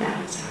not like that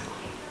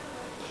exactly.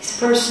 He's a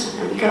person,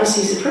 and because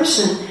he's a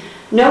person,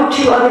 no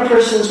two other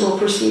persons will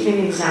perceive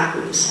him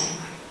exactly the same.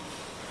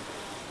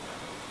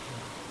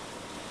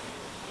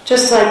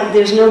 Just like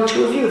there's no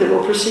two of you that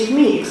will perceive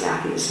me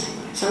exactly the same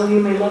way. Some of you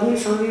may love me,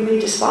 some of you may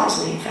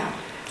despise me, in fact,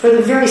 for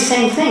the very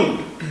same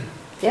thing.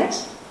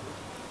 Yes?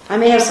 I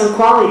may have some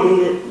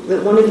quality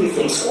that one of you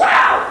thinks,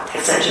 wow,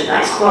 that's such a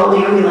nice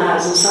quality Urmila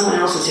has, and someone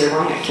else is here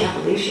going, I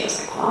can't believe she has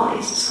that quality,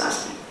 it's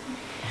disgusting.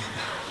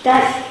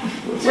 That,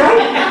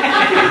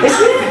 right?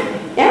 Isn't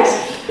it? Yes?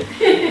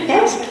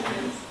 Yes?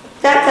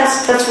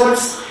 That's what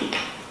it's like.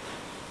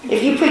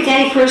 If you picked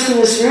any person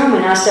in this room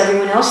and asked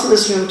everyone else in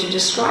this room to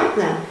describe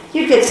them,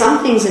 you'd get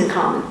some things in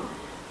common.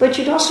 But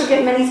you'd also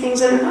get many things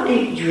that are not.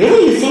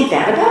 Really? You think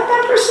that about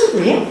that person?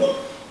 Really?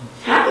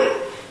 Have you?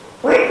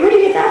 Where do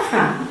you get that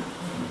from?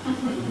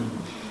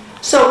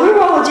 So we're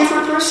all a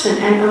different person,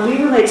 and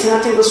we relate.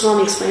 Sanatana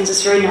Goswami explains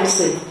this very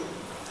nicely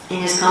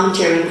in his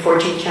commentary in the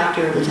 14th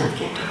chapter of the 10th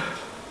canto.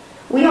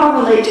 We all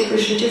relate to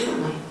Krishna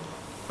differently.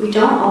 We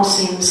don't all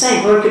seem the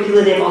same. Lord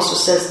Kapila also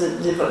says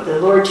that the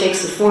Lord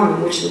takes the form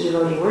in which the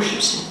devotee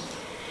worships him.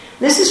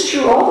 This is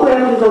true all the way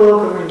up in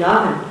Goloka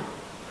Vrindavan,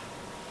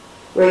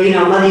 where,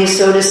 Mother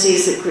Yasoda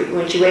sees that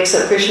when she wakes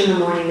up Krishna in the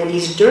morning that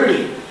he's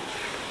dirty.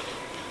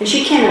 And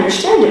she can't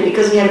understand it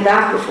because he had a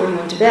bath before he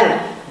went to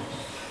bed.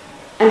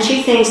 And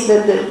she thinks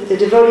that the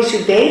devotees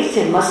who bathed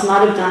him must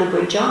not have done a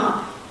good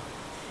job.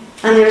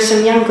 And there are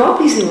some young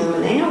gopis in the room,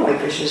 and they know why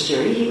Krishna's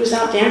dirty. He was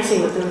out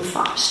dancing with them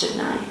fast at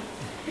night.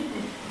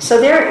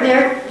 So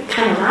they're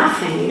kind of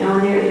laughing,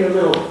 and they're a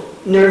little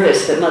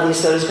nervous that Mother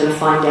Yasoda is going to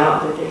find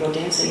out that they go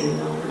dancing in the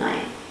middle of the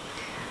night.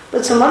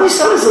 But so Mother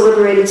Yasoda is a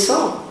liberated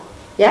soul.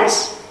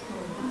 Yes?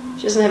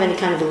 She doesn't have any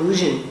kind of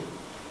illusion.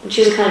 And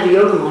she's a kind of a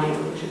Yogamaya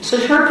illusion. So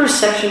her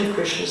perception of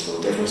Krishna is a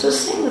little different. So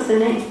it's the same with the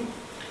name.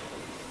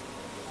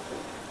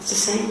 It's the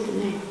same with the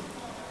name.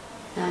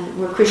 And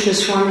where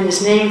Krishna's form in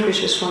his name,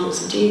 Krishna's form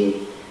is a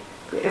deity.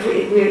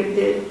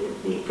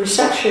 The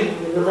perception,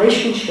 the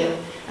relationship,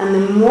 and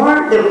the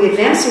more that we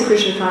advance in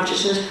Krishna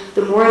consciousness,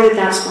 the more that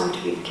that's going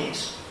to be the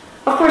case.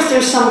 Of course,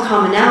 there's some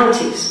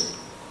commonalities.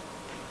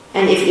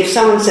 And if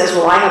someone says,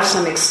 well, I have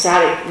some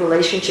ecstatic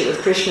relationship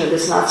with Krishna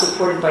that's not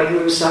supported by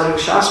Guru Sadhu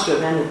Shastra,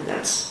 then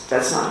that's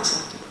not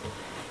acceptable.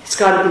 It's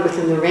got to be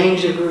within the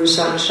range of Guru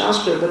Sadhu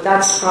Shastra, but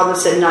that's probably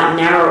said not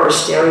narrow or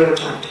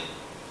stereotyped.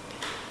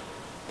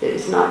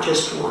 It's not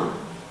just one.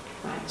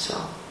 Right? So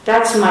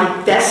that's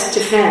my best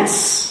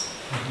defense.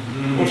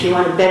 If you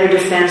want a better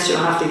defense, you'll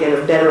have to get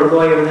a better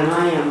lawyer than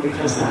I am,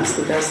 because that's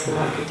the best that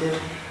I could do.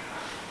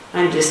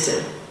 I'm just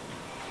a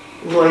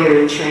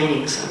lawyer in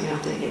training, so you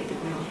have to get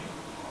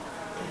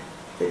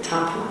the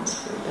top ones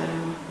for a better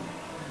one.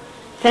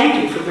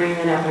 Thank you for bringing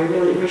that up. I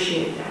really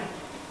appreciate that.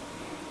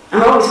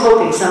 I'm always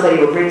hoping somebody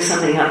will bring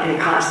something up in a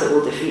class that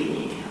will defeat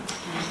me.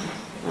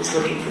 I was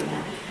looking for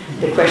that.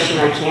 The question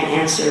I can't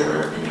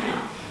answer,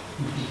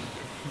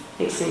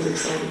 makes things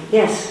exciting.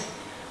 Yes?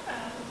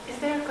 Is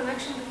there a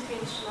connection between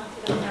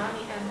Srimati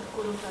Radharani and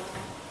Guru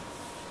Tattva?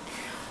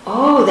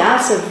 Oh,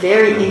 that's a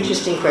very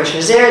interesting question.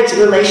 Is there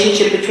a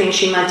relationship between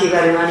Srimati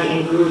Radharani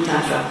and Guru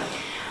Tattva?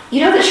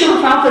 You know that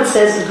Srila Prabhupada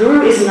says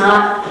Guru is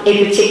not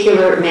a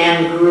particular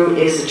man, Guru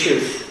is the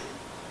truth.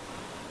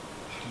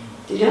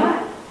 Did you know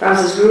that?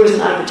 Prabhupada says Guru is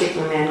not a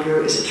particular man,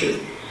 Guru is the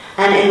truth.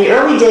 And in the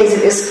early days of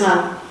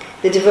ISKCON,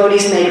 the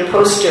devotees made a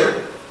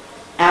poster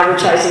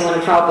advertising one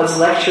of Prabhupada's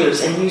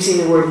lectures and using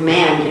the word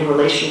man in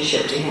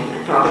relationship to him.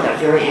 And Prabhupada got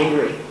very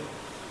angry.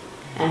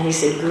 And he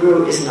said,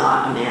 Guru is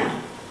not a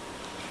man.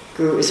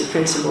 Guru is a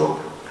principle.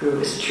 Guru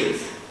is the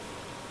truth.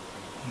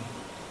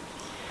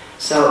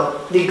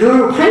 So the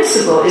Guru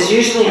principle is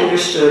usually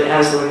understood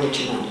as Lord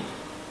Nityananda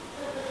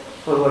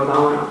or Lord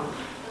Balaram.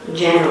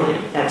 Generally,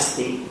 that's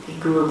the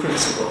Guru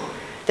principle.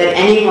 That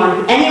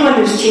anyone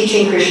who's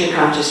teaching Krishna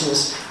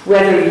consciousness,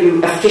 whether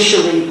you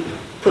officially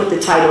put the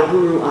title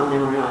Guru on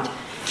them or not,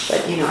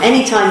 but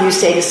anytime you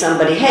say to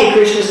somebody, hey,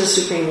 Krishna is the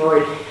Supreme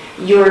Lord,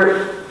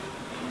 you're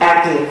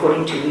acting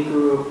according to the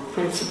Guru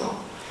principle.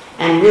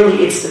 And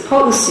really it's the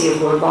potency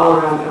of Lord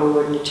Balaram or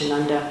Lord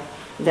Nityananda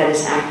that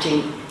is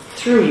acting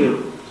through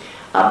you.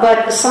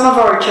 But some of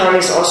our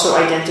acharyas also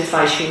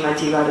identify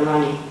Srimati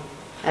Radharani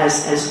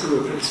as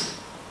Guru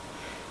principle.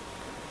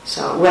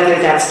 So whether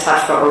that's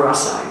tattva or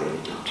rasa, I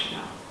really don't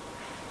know.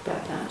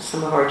 But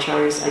some of our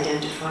acharyas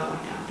identify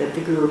like that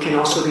the Guru can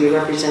also be a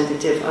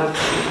representative of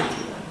Srimati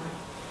Radharani.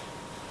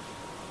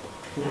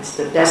 And that's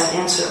the best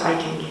answer I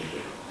can give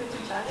you. With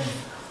acharyas?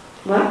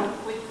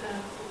 What? With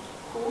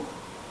who?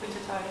 With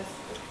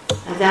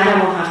acharyas? And that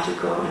I will have to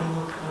go and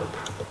look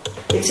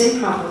up. It's in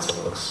Prabhupada's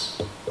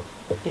books.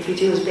 If you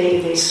do a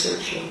Vedaveda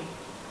search, if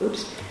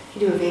you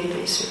do a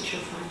Vedaveda search,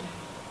 you'll find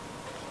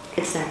it.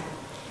 It's there.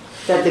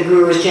 That the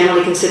Guru is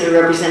generally considered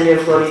a representative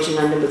of Lord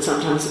Nityananda, but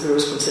sometimes the Guru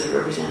is considered a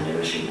representative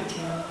of Srimati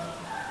Radharani.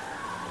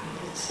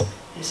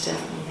 It's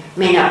definitely there.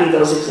 May not be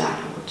those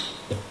exact words.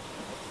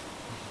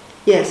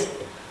 Yes?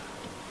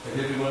 If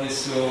everyone is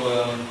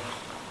so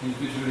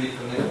individually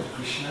connected to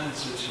Krishna in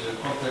such a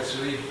complex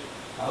way,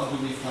 how do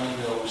we find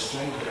our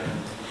strength and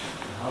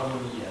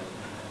harmony?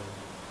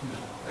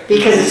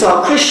 Because it's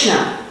all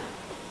Krishna.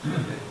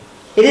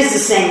 It is the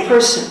same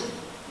person.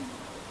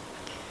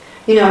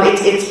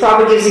 It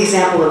probably gives the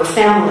example of a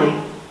family.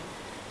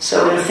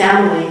 So in a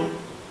family,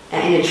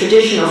 in a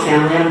traditional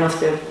family, I don't know if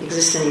there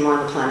exists anymore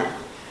on the planet.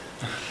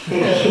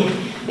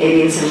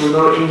 Maybe in some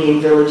remote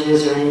Indian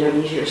villages or in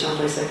Indonesia or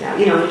someplace like that.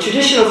 In a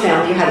traditional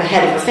family, you have a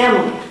head of a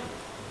family.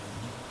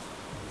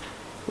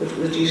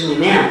 With usually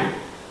man.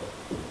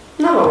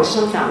 Not always,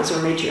 some families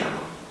are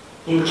matriarchal.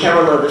 In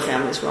Kerala, the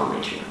families were all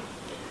matriarchal.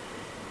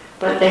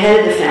 But the head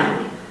of the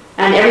family.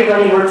 And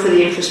everybody worked for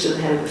the interest of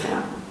the head of the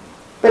family.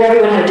 But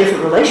everyone had a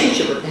different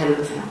relationship with the head of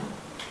the family.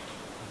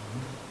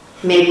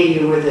 Maybe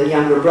you were the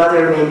younger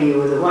brother, maybe you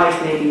were the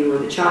wife, maybe you were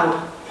the child.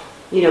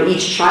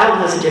 Each child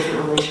has a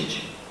different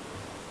relationship.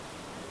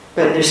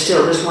 But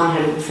there's one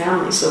head of the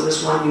family, so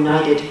there's one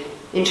united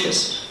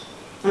interest.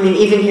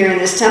 Even here in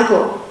this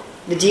temple,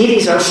 the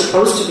deities are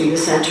supposed to be the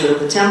center of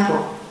the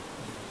temple.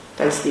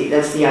 That's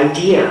the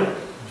idea.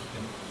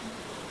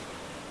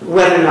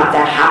 Whether or not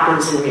that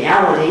happens in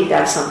reality,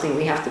 that's something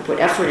we have to put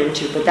effort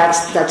into, but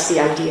that's the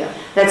idea.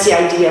 That's the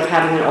idea of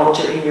having an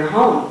altar in your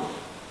home.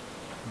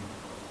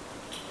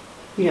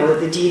 You know,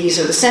 the deities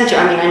are the center.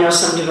 I mean, I know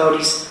some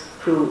devotees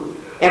who,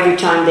 every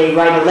time they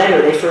write a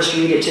letter, they first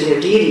read it to their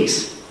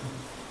deities.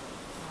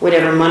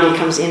 Whatever money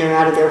comes in or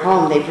out of their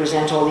home, they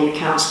present all the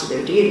accounts to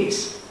their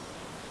deities.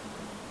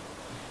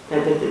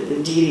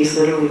 The deity is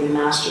literally the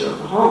master of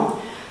the home.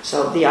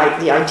 So the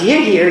idea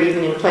here,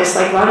 even in a place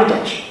like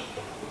Radhadesh,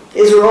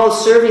 is we're all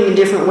serving in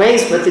different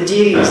ways, but the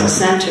deity is the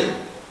center.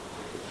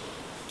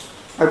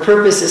 Our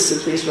purpose is to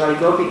please Radha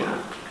Gopinath.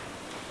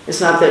 It's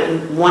not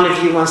that one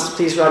of you wants to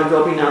please Radha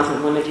Gopinath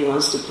and one of you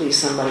wants to please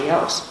somebody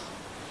else.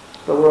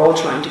 But we're all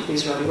trying to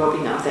please Radha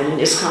Gopinath. And in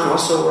ISKCON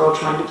also, we're all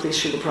trying to please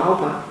Srila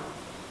Prabhupada.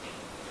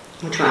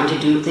 We're trying to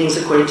do things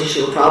according to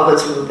Srila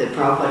Prabhupada's rule, that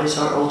Prabhupada is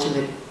our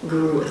ultimate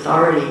guru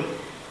authority.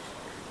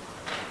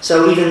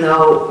 So even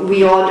though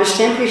we all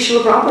understand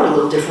Srila Prabhupada a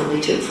little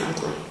differently too,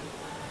 frankly.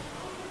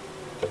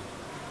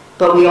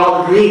 But we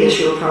all agree that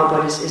Srila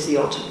Prabhupada is the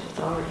ultimate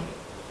authority.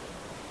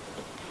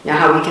 Now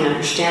how we can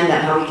understand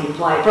that, how we can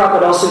apply it.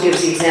 Prabhupada also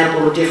gives the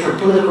example of different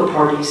political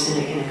parties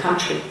in a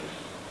country.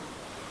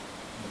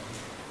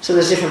 So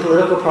there's different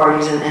political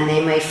parties and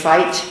they may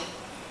fight,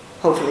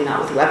 hopefully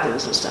not with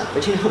weapons and stuff,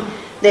 but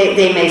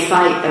they may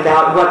fight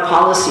about what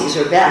policies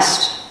are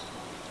best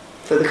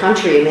for the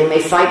country, and they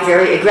may fight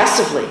very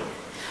aggressively.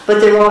 But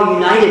they're all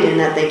united in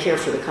that they care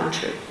for the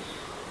country.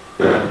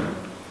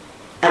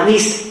 At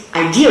least,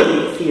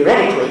 ideally,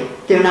 theoretically,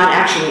 they're not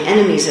actually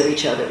enemies of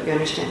each other. You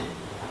understand?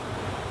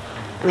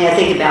 I mean, I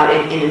think about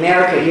it in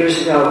America years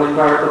ago when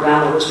Barack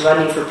Obama was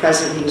running for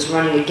president, he was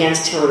running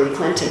against Hillary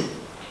Clinton.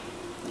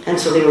 And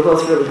so they were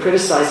both really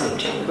criticizing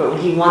each other. But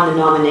when he won the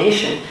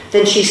nomination,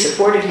 then she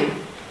supported him.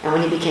 And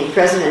when he became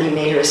president, he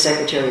made her a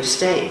Secretary of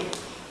State.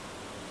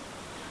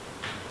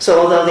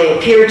 So although they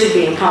appeared to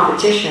be in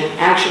competition,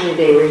 actually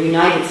they were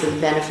united for the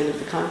benefit of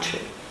the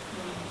country.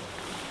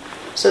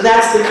 So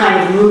that's the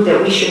kind of mood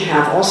that we should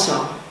have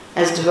also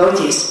as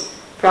devotees.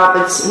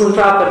 When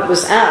Prabhupada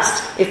was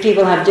asked if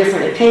people have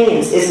different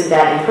opinions, isn't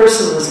that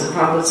impersonalism?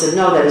 Prabhupada said,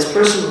 no, that is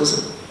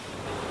personalism.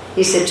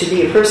 He said, to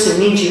be a person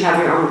means you have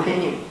your own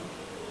opinion.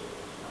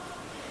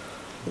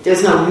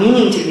 There's no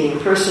meaning to being a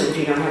person if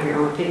you don't have your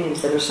own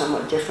opinions that are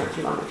somewhat different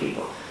from other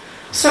people.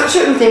 So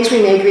certain things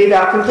we may agree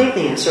about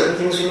completely, and certain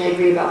things we may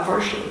agree about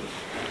partially.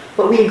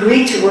 But we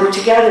agree to work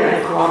together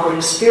in a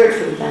cooperative spirit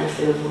for the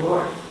benefit of the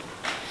Lord.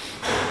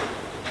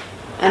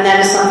 And that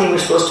is something we're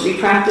supposed to be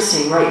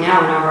practicing right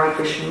now in our Hare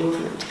Krishna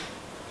movement.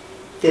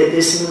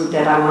 This mood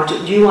that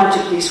do you want to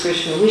please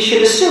Krishna? We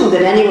should assume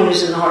that anyone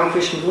who's in the Hare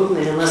Krishna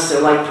movement, unless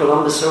they're like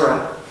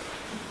Pralambasura,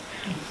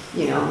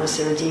 unless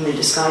they're a demon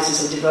disguised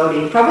as a devotee.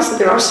 And probably that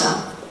there are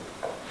some.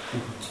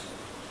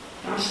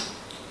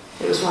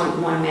 There was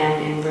one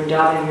man in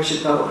Vrindavan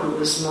years ago who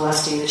was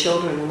molesting the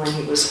children, and when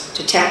he was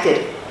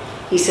detected,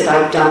 he said,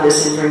 I've done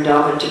this in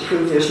Vrindavan to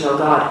prove there's no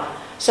God.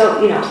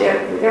 So,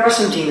 there are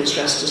some demons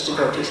dressed as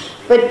devotees.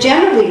 But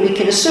generally, we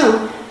can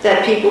assume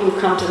that people who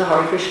come to the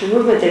Hare Krishna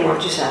movement, they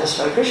want to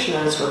satisfy Krishna,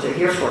 that's what they're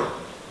here for.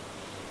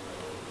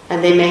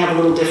 And they may have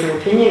a little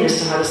different opinion as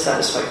to how to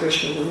satisfy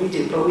Krishna than we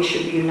do, but we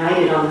should be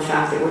united on the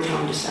fact that we're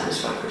trying to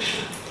satisfy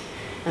Krishna.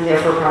 And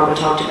therefore, Prabhupada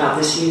talked about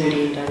this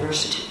unity and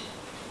diversity.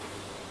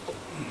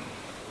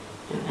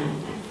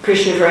 And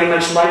Krishna very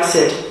much likes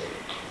it.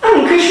 I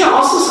mean, Krishna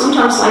also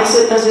sometimes likes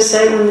it, as I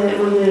say,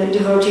 when the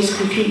devotees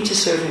compete to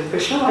serve him.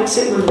 Krishna likes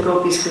it when the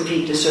gopis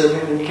compete to serve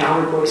him and the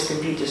cowherd boys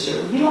compete to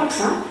serve him. He likes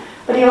that.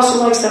 But he also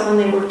likes that when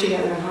they work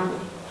together in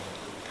harmony.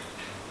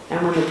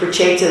 And when the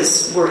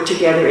Prachetas work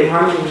together in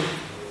harmony,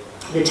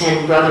 the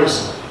 10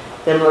 brothers,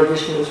 then Lord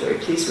Vishnu was very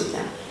pleased with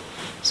them.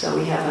 So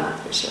we have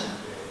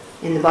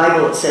in the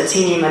Bible it says,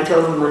 Hine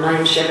Matova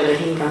Manayam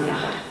Shekarahim Gam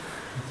Yachad.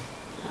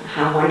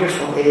 How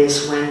wonderful it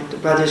is when the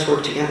brothers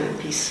work together in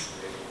peace.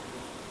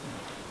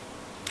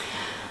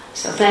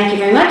 So thank you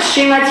very much.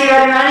 Srimati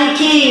Radharani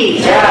ki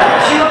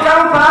jai. Srila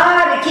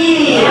Prabhupada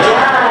ki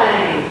jai.